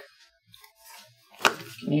there, Nick.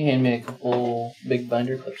 Can you hand me a couple big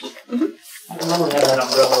binder clips? I don't have that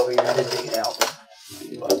umbrella over here. I did take it out.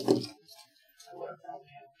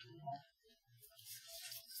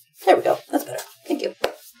 There we go. That's better. Thank you.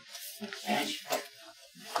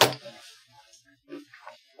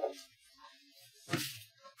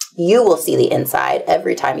 You will see the inside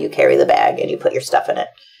every time you carry the bag and you put your stuff in it.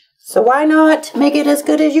 So why not make it as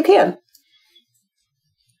good as you can?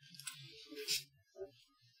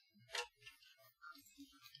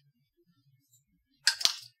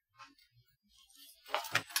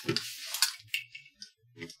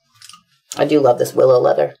 I do love this willow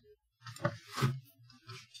leather.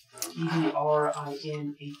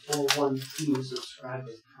 ERIN841T subscribe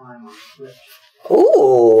with Prime on Twitch.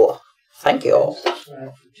 Ooh, thank you.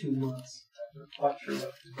 Subscribe for 2 months. I'm not quite sure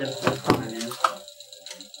what the definite comment is.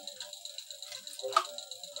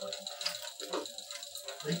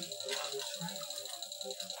 Thank you for subscribing.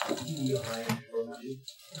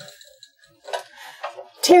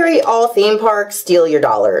 Terry, all theme parks steal your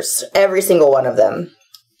dollars. Every single one of them.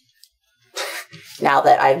 Now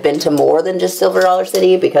that I've been to more than just Silver Dollar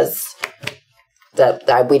City, because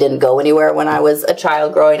we didn't go anywhere when I was a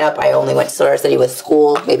child growing up. I only went to Silver Dollar City with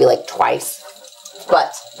school, maybe like twice.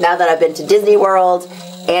 But now that I've been to Disney World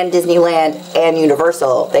and Disneyland and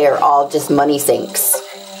Universal, they are all just money sinks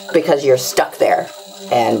because you're stuck there.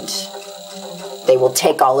 And they will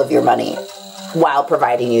take all of your money while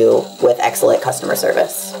providing you with excellent customer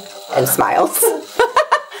service and smiles.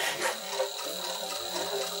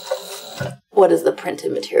 What is the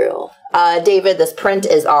printed material? David, this print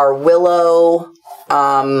is our willow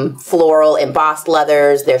floral embossed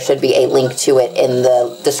leathers. There should be a link to it in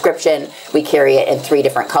the description. We carry it in 3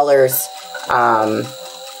 different colors.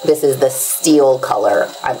 This is the steel color,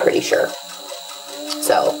 I'm pretty sure.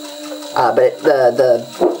 So, but the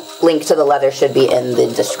link to the leather should be in the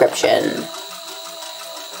description.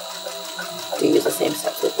 Do you use the same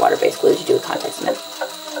steps with water-based glue as you do with contact cement?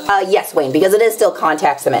 Yes, Wayne, because it is still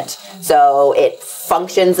contact cement. So it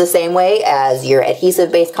functions the same way as your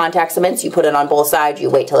adhesive-based contact cements. You put it on both sides, you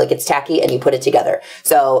wait till it gets tacky, and you put it together.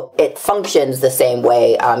 So it functions the same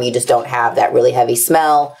way. You just don't have that really heavy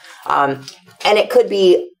smell. And it could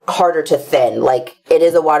be harder to thin. Like, it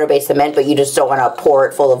is a water-based cement, but you just don't want to pour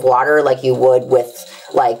it full of water like you would with,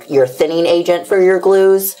 like, your thinning agent for your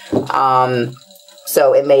glues.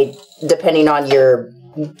 So it may, depending on your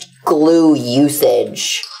glue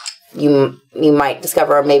usage, you might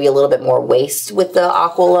discover maybe a little bit more waste with the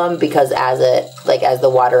Aqualum, because as the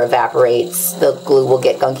water evaporates, the glue will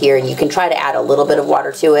get gunkier, and you can try to add a little bit of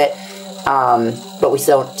water to it, but we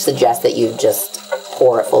don't suggest that you just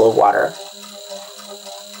pour it full of water.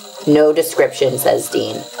 No description, says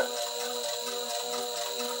Dean.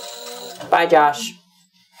 Bye, Josh.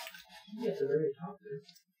 At the very top there.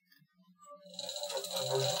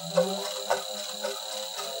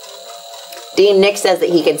 Dean, Nick says that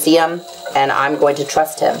he can see him, and I'm going to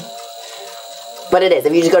trust him. But it is.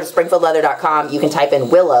 If you just go to springfieldleather.com, you can type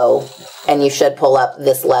in Willow, and you should pull up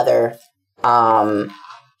this leather.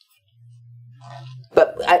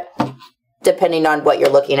 Depending on what you're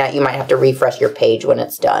looking at, you might have to refresh your page when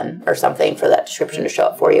it's done or something for that description to show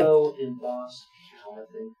up for you. Willow embossed cow, I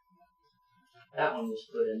think. That one was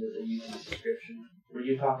put into the YouTube description. Were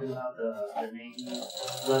you talking about the name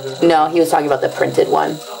leather? No, he was talking about the printed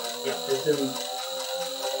one. Oh, yeah, it's in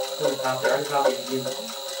the top there. I copied the YouTube one.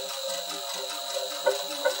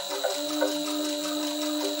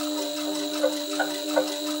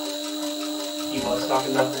 You was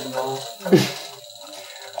talking about the embossed?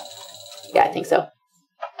 Yeah, I think so.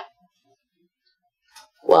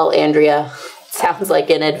 Well, Andrea, sounds like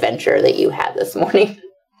an adventure that you had this morning.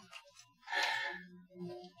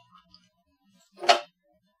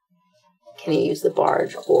 Can you use the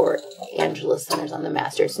barge or Angela's thinners on the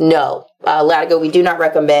masters? No. Latigo, we do not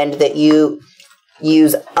recommend that you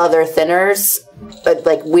use other thinners.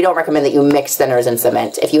 But we don't recommend that you mix thinners and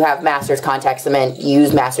cement. If you have masters contact cement,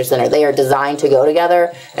 use masters thinner. They are designed to go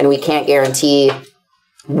together, and we can't guarantee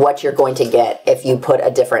what you're going to get if you put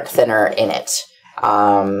a different thinner in it.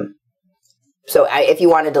 If you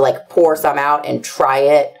wanted to pour some out and try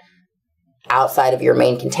it outside of your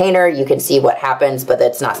main container, you can see what happens, but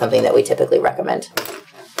that's not something that we typically recommend.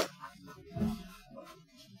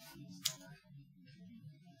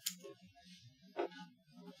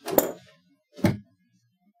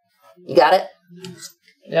 You got it?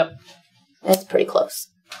 Yep. It's pretty close.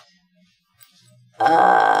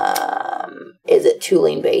 Is it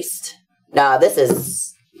tooling based? No,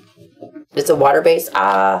 it's a water based.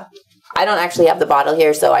 I don't actually have the bottle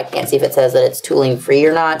here, so I can't see if it says that it's tooling free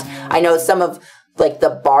or not. I know some of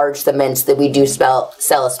the barge cements that we do sell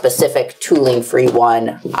a specific tooling free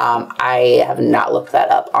one. I have not looked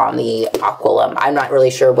that up on the Aqualum. I'm not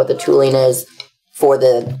really sure what the tooling is for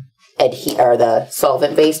the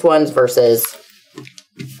solvent based ones versus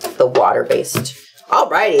the water based.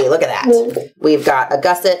 Alrighty, look at that. We've got a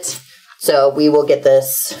gusset, so we will get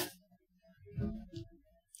this.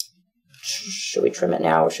 Should we trim it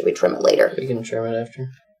now or should we trim it later? We can trim it after.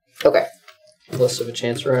 Okay. Less of a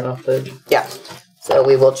chance for running off the edge. Yeah. So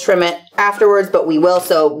we will trim it afterwards, but we will.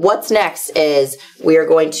 So what's next is we are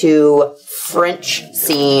going to French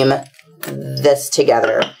seam this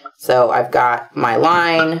together. So I've got my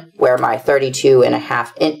line where my 31 and a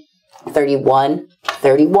half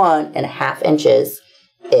inches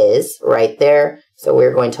is right there. So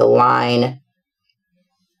we're going to line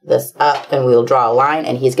this up and we will draw a line,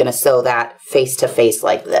 and he's going to sew that face to face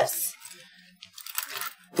like this.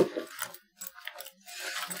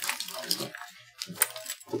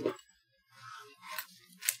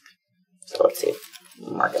 So let's see.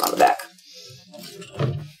 Mark it on the back.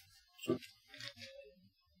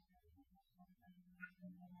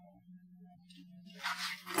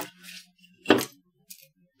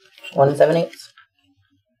 One and 7/8.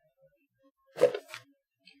 Good.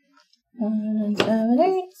 1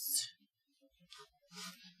 7/8.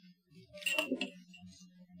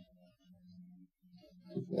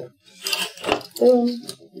 Boom.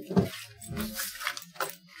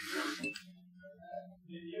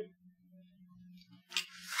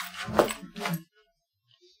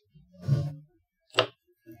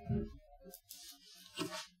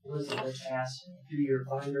 Elizabeth asked, do your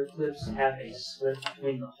binder clips have a slit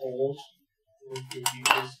between the holes? Or did you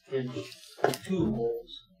just pinch 2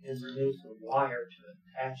 holes and remove the wire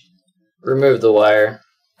to attach it? Remove the wire.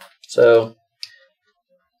 So,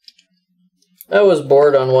 I was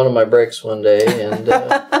bored on one of my breaks one day, and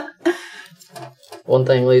one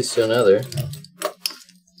thing leads to another.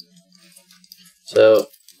 So,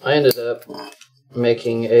 I ended up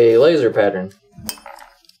making a laser pattern.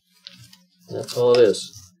 That's all it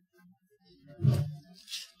is.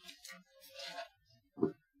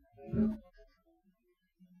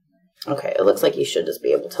 Okay, it looks like you should just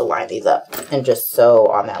be able to line these up and just sew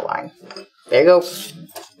on that line. There you go.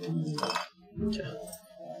 Okay.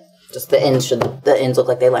 Just the ends look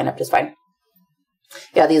like they line up just fine.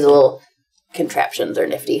 Yeah, these little contraptions are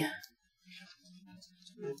nifty.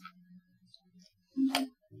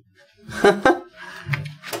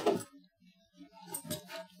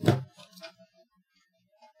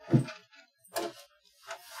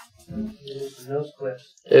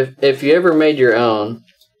 if you ever made your own,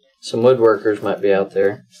 some woodworkers might be out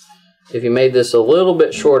there. If you made this a little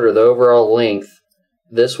bit shorter, the overall length,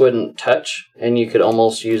 this wouldn't touch, and you could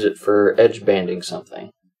almost use it for edge banding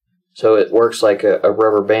something. So it works like a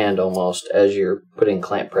rubber band almost as you're putting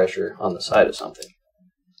clamp pressure on the side of something.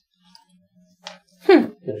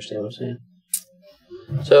 You understand what I'm saying?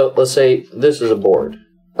 So let's say this is a board.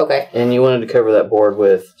 Okay. And you wanted to cover that board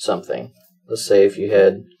with something. Let's say if you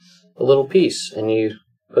had a little piece and you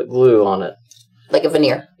put glue on it. Like a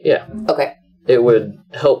veneer? Yeah. Okay. It would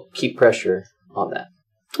help keep pressure on that.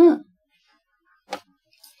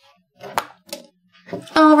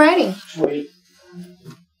 Alrighty. Sweet.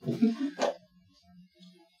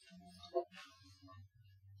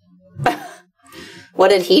 What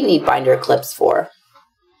did he need binder clips for?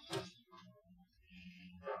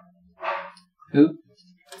 Who?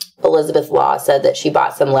 Elizabeth Law said that she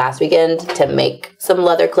bought some last weekend to make some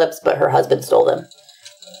leather clips, but her husband stole them.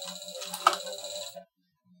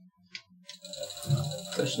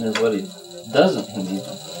 Question is what he doesn't he need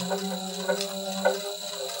them?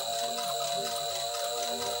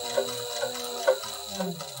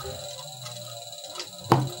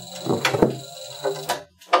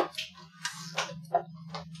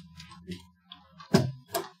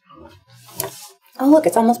 Oh, look,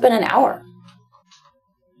 it's almost been an hour.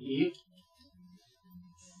 Yep.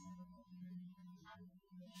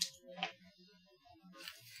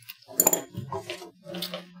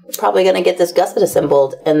 We're probably going to get this gusset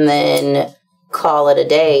assembled and then call it a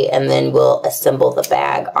day, and then we'll assemble the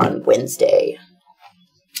bag on Wednesday.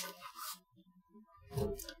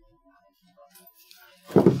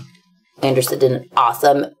 Anderson did an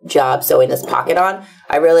awesome job sewing this pocket on.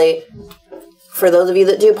 For those of you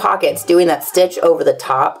that do pockets, doing that stitch over the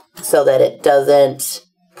top so that it doesn't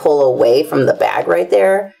pull away from the bag right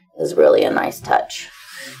there is really a nice touch.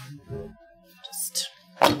 Just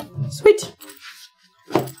sweet.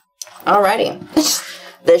 Alrighty.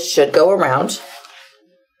 This should go around.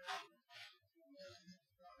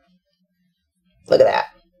 Look at that.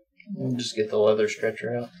 Just get the leather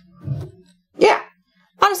stretcher out. Yeah.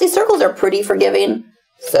 Honestly, circles are pretty forgiving,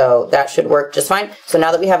 so that should work just fine. So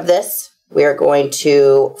now that we have this, we are going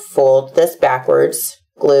to fold this backwards,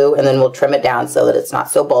 glue, and then we'll trim it down so that it's not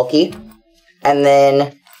so bulky. And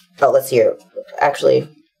then, let's see here. Actually,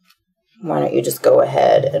 why don't you just go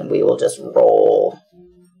ahead and we will just roll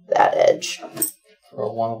that edge.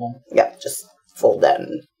 Roll one of them? Yeah, just fold that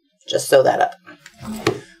and just sew that up.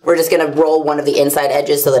 We're just going to roll one of the inside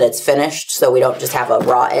edges so that it's finished, so we don't just have a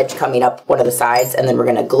raw edge coming up one of the sides, and then we're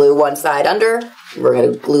going to glue one side under. We're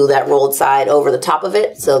going to glue that rolled side over the top of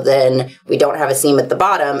it, so then we don't have a seam at the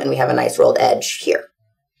bottom, and we have a nice rolled edge here.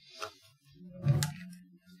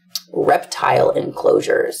 Reptile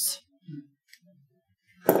enclosures.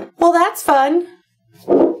 Well, that's fun.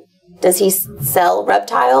 Does he sell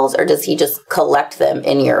reptiles, or does he just collect them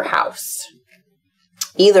in your house?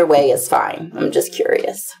 Either way is fine. I'm just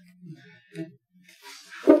curious.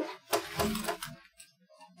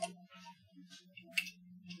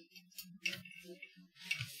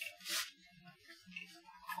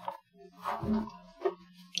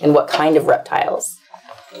 And what kind of reptiles?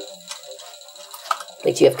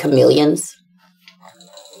 Like, do you have chameleons?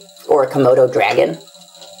 Or a Komodo dragon?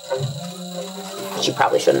 Which you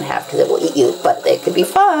probably shouldn't have because it will eat you, but they could be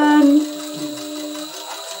fun.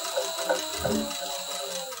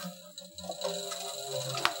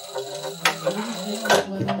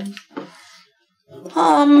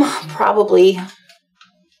 Probably.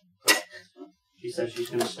 She said she's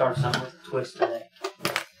going to start something with a twist today.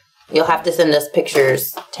 You'll have to send us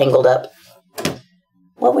pictures tangled up.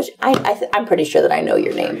 What was I'm pretty sure that I know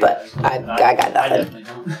your name, but I got nothing. I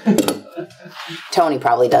definitely don't. Tony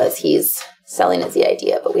probably does. He's selling us the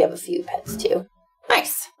idea, but we have a few pets too.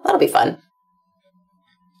 Nice. That'll be fun.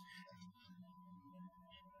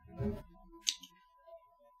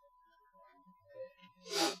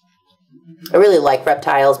 I really like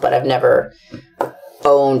reptiles, but I've never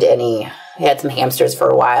owned any. I had some hamsters for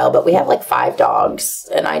a while, but we have like 5 dogs,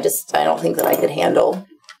 and I don't think that I could handle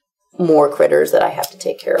more critters that I have to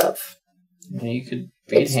take care of. You could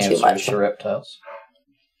feed It's too hamsters much. to reptiles.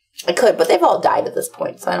 I could, but they've all died at this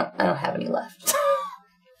point, so I don't have any left.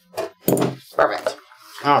 Perfect.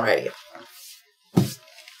 Alrighty.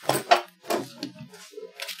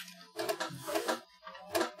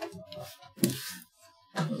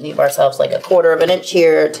 Leave ourselves like 1/4 of an inch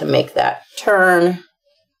here to make that turn.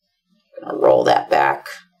 Gonna roll that back.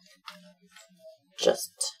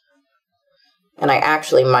 And I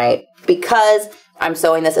actually might, because I'm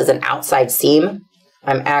sewing this as an outside seam,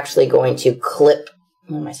 I'm actually going to clip,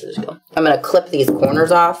 where did my scissors go? I'm going to clip these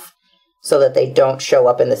corners off so that they don't show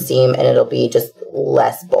up in the seam, and it'll be just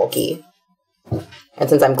less bulky. And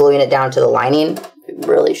since I'm gluing it down to the lining, it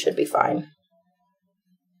really should be fine.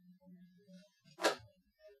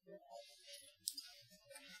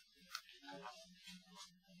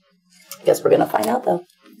 I guess we're going to find out, though.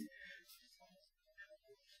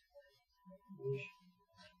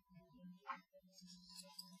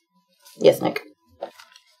 Yes, Nick.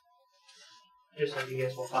 Just like you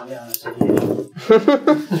guys will find out.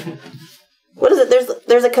 What is it?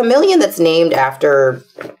 There's a chameleon that's named after,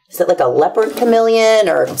 is it like a leopard chameleon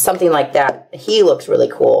or something like that? He looks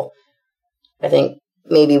really cool. I think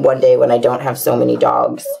maybe one day when I don't have so many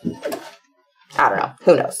dogs. I don't know.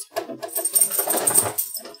 Who knows?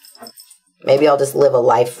 Maybe I'll just live a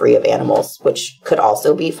life free of animals, which could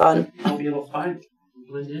also be fun. I'll be able to find it.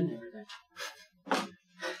 Blend in and everything.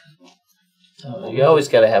 Oh, you always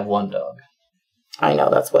got to have one dog. I know,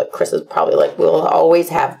 that's what Chris is probably like. We'll always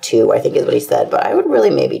have two, I think is what he said. But I would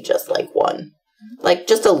really maybe just like one. Like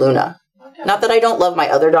just a Luna. Not that I don't love my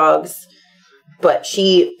other dogs. But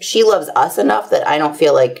she loves us enough that I don't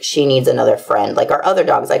feel like she needs another friend. Like our other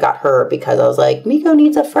dogs, I got her because I was like, Miko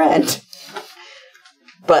needs a friend.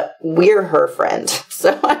 But we're her friend.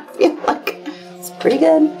 So I feel like it's pretty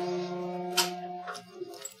good.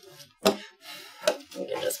 We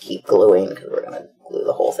can just keep gluing because we're going to glue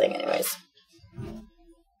the whole thing anyways.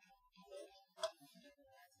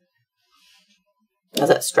 How's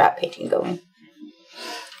that strap painting going?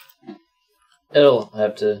 It'll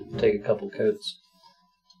have to take a couple coats.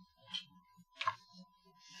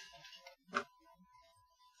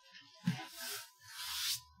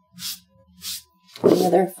 Any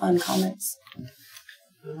other fun comments?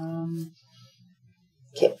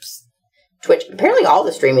 Kips. Twitch. Apparently all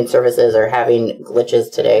the streaming services are having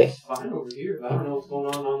glitches today. It's fine over here, but I don't know what's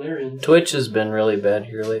going on their end. Twitch has been really bad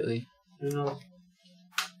here lately. Who knows?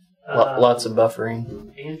 Lots of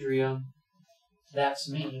buffering. Andrea, that's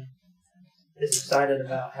me, is excited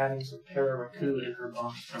about having some Pararoku in her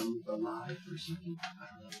box from the live or something. I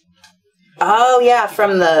don't know. Oh yeah,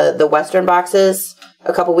 from the Western boxes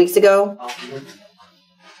a couple weeks ago.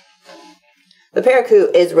 The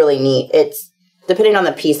Pararoku is really neat. It's depending on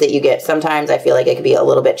the piece that you get. Sometimes I feel like it could be a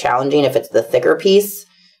little bit challenging if it's the thicker piece.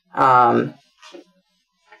 But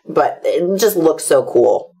it just looks so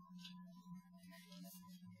cool.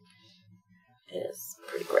 It is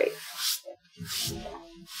pretty great.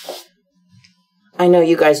 I know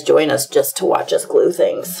you guys join us just to watch us glue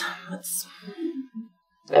things. That's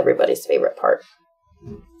everybody's favorite part.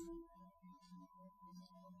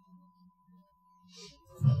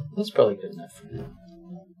 That's probably good enough for now.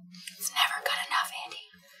 It's never good enough,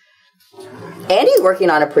 Andy. Andy's working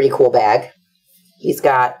on a pretty cool bag. He's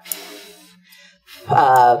got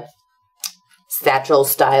satchel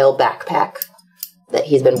style backpack that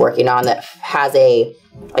he's been working on that has a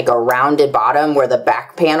rounded bottom where the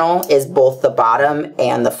back panel is both the bottom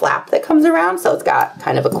and the flap that comes around. So it's got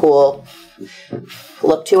kind of a cool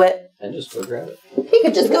look to it. And just go grab it. He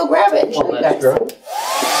could just go grab it and show you guys.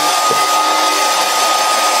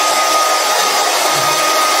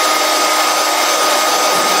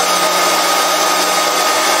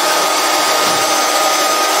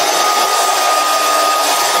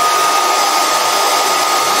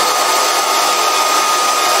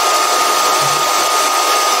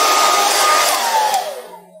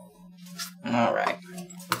 All right.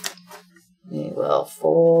 We will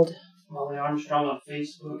fold. Molly Armstrong on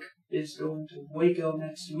Facebook is going to Waco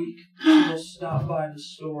next week. We'll stop by the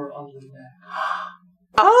store on the way back.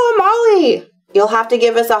 Oh, Molly! You'll have to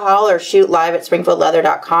give us a holler. Shoot live at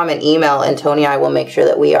springfieldleather.com and email, and Tony and I will make sure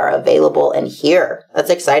that we are available and here. That's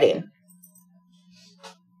exciting.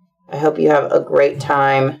 I hope you have a great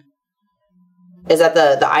time. Is that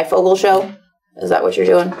the iFogel show? Is that what you're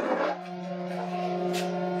doing?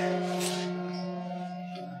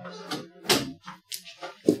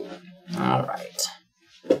 All right.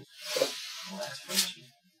 This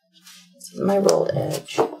is my rolled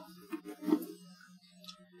edge.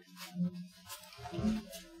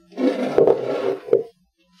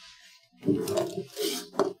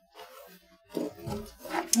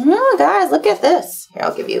 Oh, guys, look at this. Here,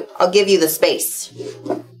 I'll give you the space.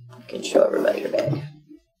 You can show everybody your bag.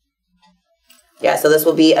 Yeah, so this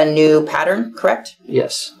will be a new pattern, correct?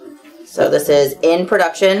 Yes. So this is in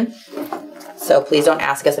production. So please don't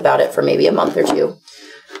ask us about it for maybe a month or two.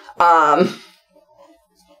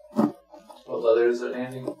 What leather is it,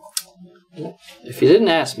 Andy? If you didn't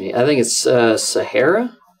ask me, I think it's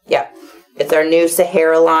Sahara. Yeah, it's our new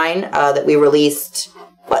Sahara line that we released,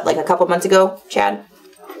 what, like a couple months ago, Chad?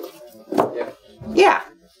 Yeah. Yeah.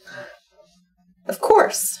 Of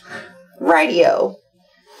course. Rightio.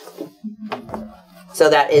 So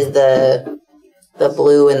that is the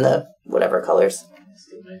blue and the whatever colors.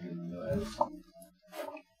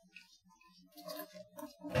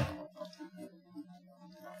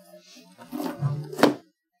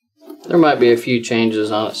 There might be a few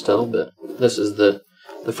changes on it still, but this is the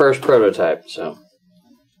first prototype, so.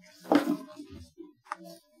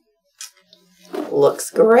 Looks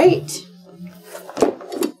great.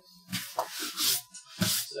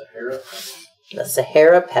 The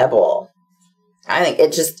Sahara Pebble. I think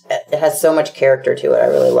it has so much character to it. I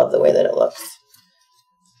really love the way that it looks.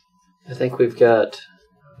 I think we've got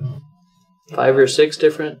 5 or 6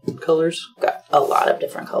 different colors. Got a lot of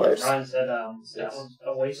different colors. Ryan said that one's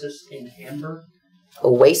Oasis in Amber.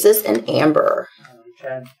 Oasis and Amber.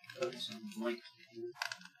 Chad put some link.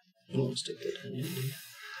 You don't want to stick that in, do you?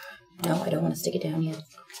 No, I don't want to stick it down yet.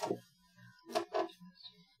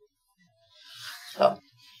 Oh.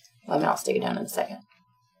 Well, I'll stick it down in a second.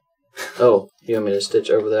 Oh, you want me to stitch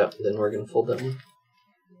over that, then we're going to fold that one?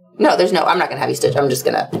 No, I'm not going to have you stitch. I'm just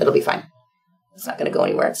going to, it'll be fine. It's not going to go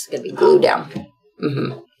anywhere. It's going to be glued down.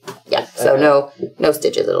 Mm-hmm. Yeah, so no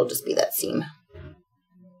stitches. It'll just be that seam.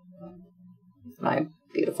 My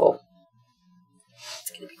beautiful.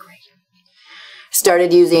 It's going to be great.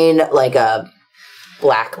 Started using like a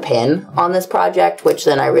black pin on this project, which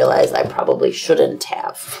then I realized I probably shouldn't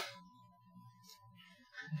have.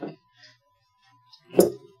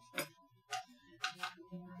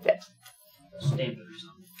 Okay.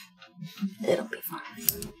 It'll be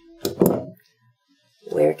fine.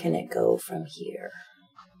 Where can it go from here?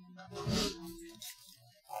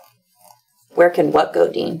 Where can what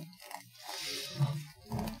go, Dean?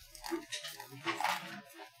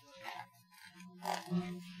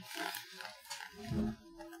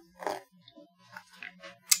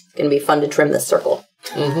 It's going to be fun to trim this circle.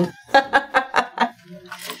 Mm-hmm.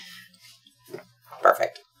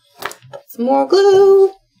 Perfect. Some more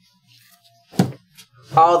glue.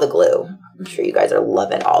 All the glue. I'm sure you guys are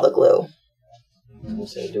loving all the glue. I'm going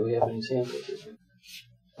to say, do we have any samples?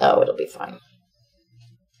 Oh, it'll be fine.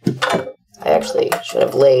 I actually should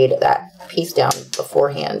have laid that piece down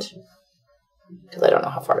beforehand because I don't know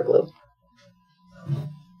how far to glue.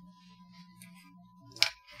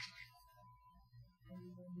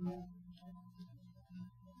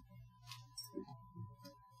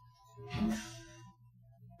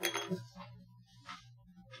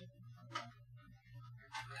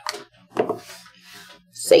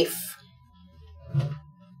 Safe.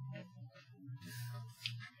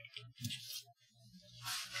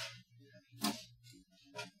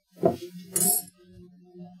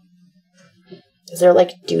 Is there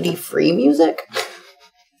like duty-free music?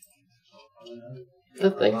 I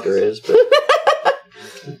think there is, but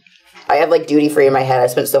I have like duty-free in my head. I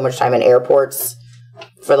spent so much time in airports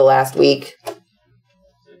for the last week.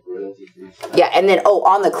 Yeah, and then,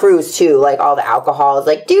 on the cruise too, like all the alcohol is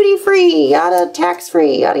like duty-free, yada,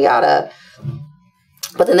 tax-free, yada, yada.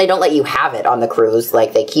 But then they don't let you have it on the cruise.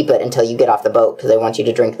 Like they keep it until you get off the boat because they want you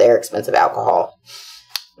to drink their expensive alcohol,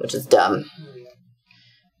 which is dumb.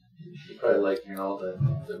 Probably like hearing all the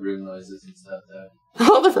room noises and stuff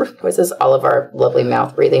though. All the room noises, all of our lovely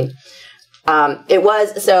mouth breathing. It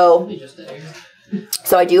was, so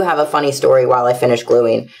I do have a funny story while I finish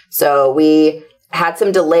gluing. So we had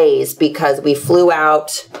some delays because we flew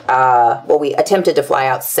out, we attempted to fly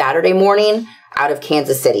out Saturday morning out of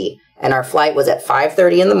Kansas City. And our flight was at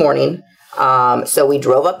 5:30 in the morning. So we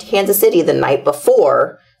drove up to Kansas City the night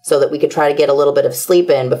before so that we could try to get a little bit of sleep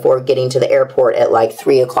in before getting to the airport at like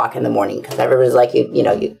 3 o'clock in the morning. Because everybody's like,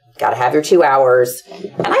 you got to have your 2 hours.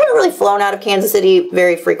 And I haven't really flown out of Kansas City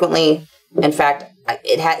very frequently. In fact,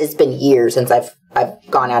 it's been years since I've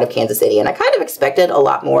gone out of Kansas City. And I kind of expected a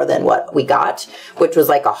lot more than what we got, which was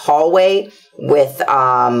like a hallway with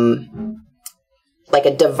like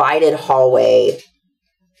a divided hallway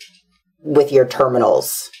with your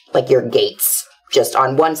terminals, like your gates, just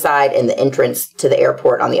on one side and the entrance to the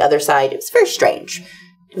airport on the other side. It was very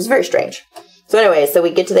strange. So anyway, so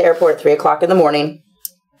we get to the airport at 3 o'clock in the morning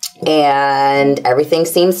and everything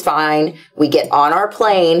seems fine. We get on our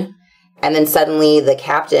plane and then suddenly the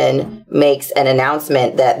captain makes an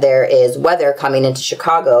announcement that there is weather coming into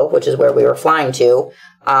Chicago, which is where we were flying to.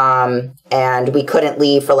 And we couldn't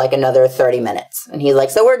leave for like another 30 minutes. And he's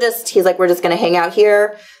like, we're just going to hang out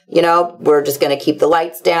here. We're just going to keep the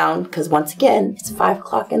lights down because once again, it's 5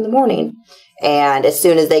 o'clock in the morning. And as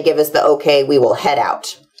soon as they give us the okay, we will head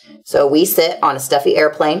out. So we sit on a stuffy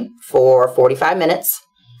airplane for 45 minutes.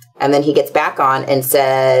 And then he gets back on and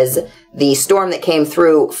says the storm that came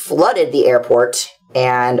through flooded the airport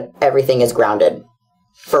and everything is grounded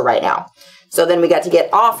for right now. So then we got to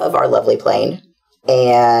get off of our lovely plane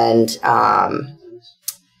and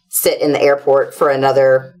sit in the airport for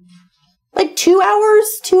another like 2 hours,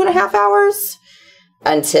 2.5 hours,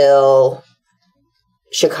 until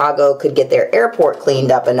Chicago could get their airport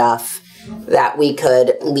cleaned up enough that we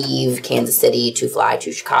could leave Kansas City to fly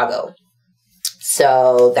to Chicago.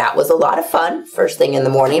 So that was a lot of fun. First thing in the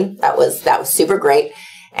morning, that was super great.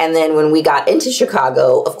 And then when we got into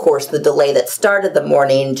Chicago, of course, the delay that started the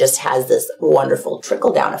morning just has this wonderful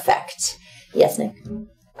trickle-down effect. Yes, Nick?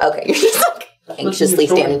 Okay, you're just like anxiously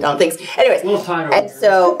standing on things. Anyways, and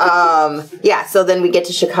so, yeah, so then we get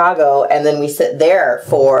to Chicago, and then we sit there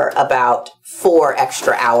for about 4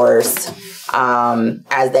 extra hours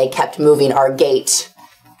as they kept moving our gate,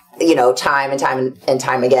 you know, time and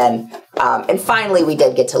time again. And finally, we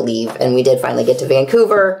did get to leave, and we did finally get to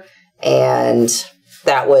Vancouver, and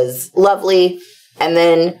that was lovely. And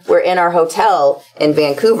then we're in our hotel in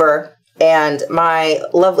Vancouver, and my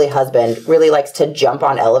lovely husband really likes to jump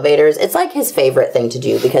on elevators. It's like his favorite thing to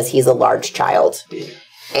do because he's a large child.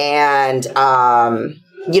 And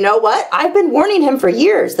you know what? I've been warning him for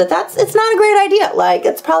years that it's not a great idea. Like,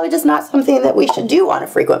 it's probably just not something that we should do on a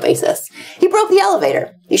frequent basis. He broke the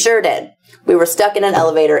elevator. He sure did. We were stuck in an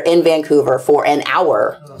elevator in Vancouver for an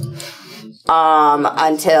hour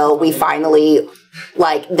until we finally,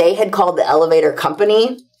 like, they had called the elevator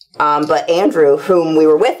company. But Andrew, whom we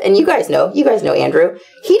were with, and you guys know Andrew,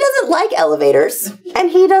 he doesn't like elevators,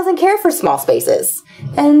 and he doesn't care for small spaces.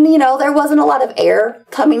 And, you know, there wasn't a lot of air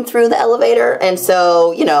coming through the elevator, and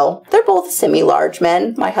so, you know, they're both semi-large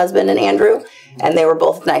men, my husband and Andrew, and they were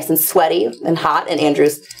both nice and sweaty and hot, and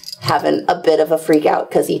Andrew's having a bit of a freak out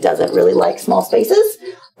because he doesn't really like small spaces.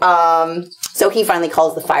 So he finally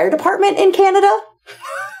calls the fire department in Canada.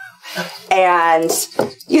 And,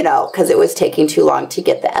 you know, because it was taking too long to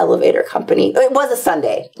get the elevator company. It was a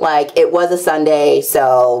Sunday. Like, it was a Sunday,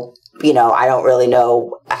 so, you know, I don't really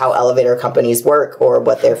know how elevator companies work or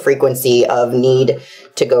what their frequency of need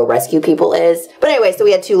to go rescue people is. But anyway, so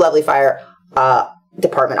we had 2 lovely fire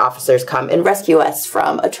department officers come and rescue us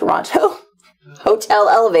from a Toronto hotel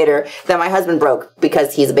elevator that my husband broke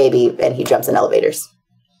because he's a baby and he jumps in elevators.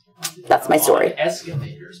 That's my story.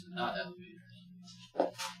 Excavators, but not elevators.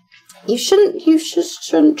 You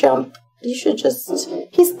shouldn't jump. You should just,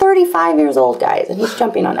 he's 35 years old, guys, and he's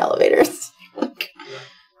jumping on elevators. My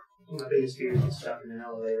biggest fear is jumping in an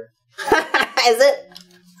elevator. Is it?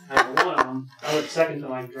 I know one of them. I was second to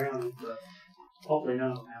like drowning, but hopefully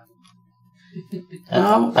none of them happen.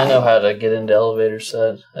 I know how to get into elevators,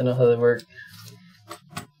 so I know how they work.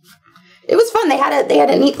 It was fun. They had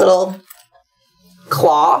a neat little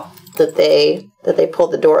claw that they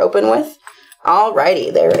pulled the door open with.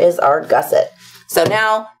 Alrighty, there is our gusset. So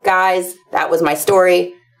now, guys, that was my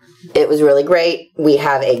story. It was really great. We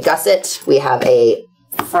have a gusset. We have a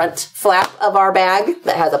front flap of our bag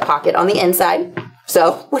that has a pocket on the inside.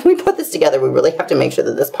 So when we put this together, we really have to make sure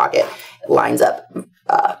that this pocket lines up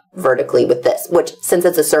vertically with this, which, since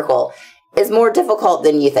it's a circle, is more difficult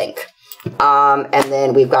than you think. And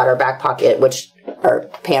then we've got our back pocket, our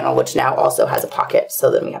panel, which now also has a pocket.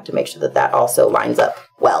 So then we have to make sure that that also lines up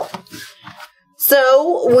well.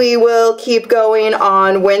 So we will keep going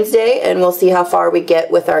on Wednesday, and we'll see how far we get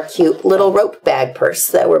with our cute little rope bag purse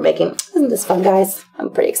that we're making. Isn't this fun, guys?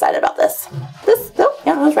 I'm pretty excited about this.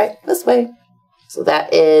 Yeah, I was right. This way. So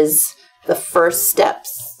that is the first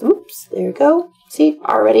steps. Oops, there you go. See,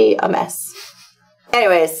 already a mess.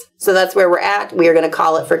 Anyways, so that's where we're at. We are going to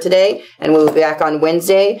call it for today, and we'll be back on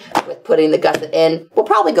Wednesday with putting the gusset in. We'll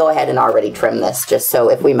probably go ahead and already trim this, just so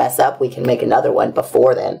if we mess up, we can make another one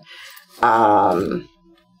before then. And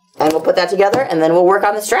we'll put that together, and then we'll work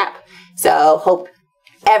on the strap. So hope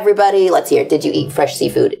everybody, let's hear, did you eat fresh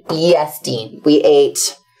seafood? Yes, Dean. We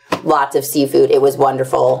ate lots of seafood. It was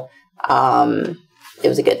wonderful. It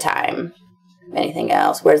was a good time. Anything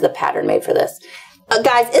else? Where's the pattern made for this?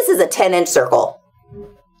 Guys, this is a 10-inch circle.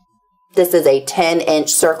 This is a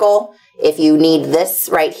 10-inch circle. If you need this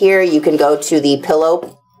right here, you can go to the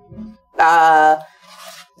pillow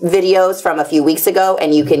videos from a few weeks ago,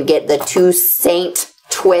 and you can get the 2 Saint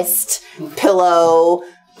twist pillow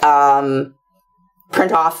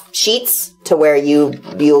print off sheets to where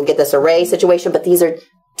you'll get this array situation, but these are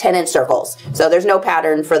 10-inch circles. So there's no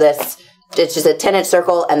pattern for this. It's just a 10-inch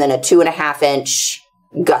circle and then a 2.5-inch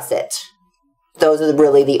gusset. Those are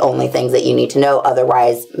really the only things that you need to know.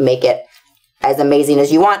 Otherwise, make it as amazing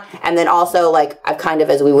as you want. And then also, like, I've kind of,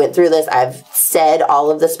 as we went through this, I've said all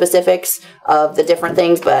of the specifics of the different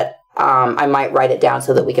things, but I might write it down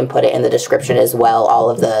so that we can put it in the description as well, all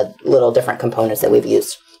of the little different components that we've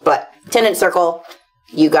used. But 10-inch circle,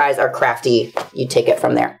 you guys are crafty. You take it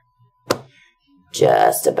from there.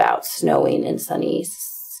 just about snowing in sunny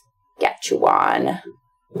Saskatchewan.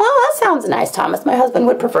 Well, that sounds nice, Thomas. My husband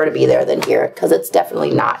would prefer to be there than here because it's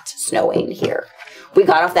definitely not snowing here. We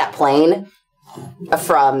got off that plane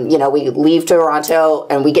from, we leave Toronto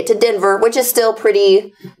and we get to Denver, which is still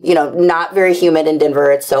pretty, not very humid in Denver.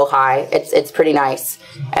 It's so high. It's pretty nice.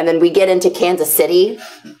 And then we get into Kansas City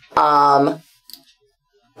on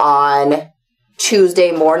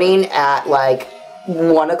Tuesday morning at like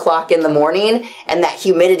 1 o'clock in the morning, and that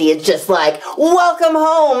humidity is just like, welcome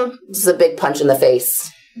home. This is a big punch in the face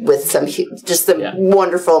with some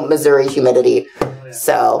wonderful Missouri humidity.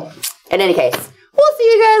 So, in any case, we'll see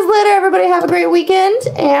you guys later. Everybody have a great weekend,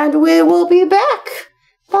 and we will be back.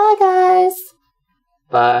 Bye, guys.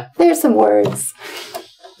 Bye. There's some words.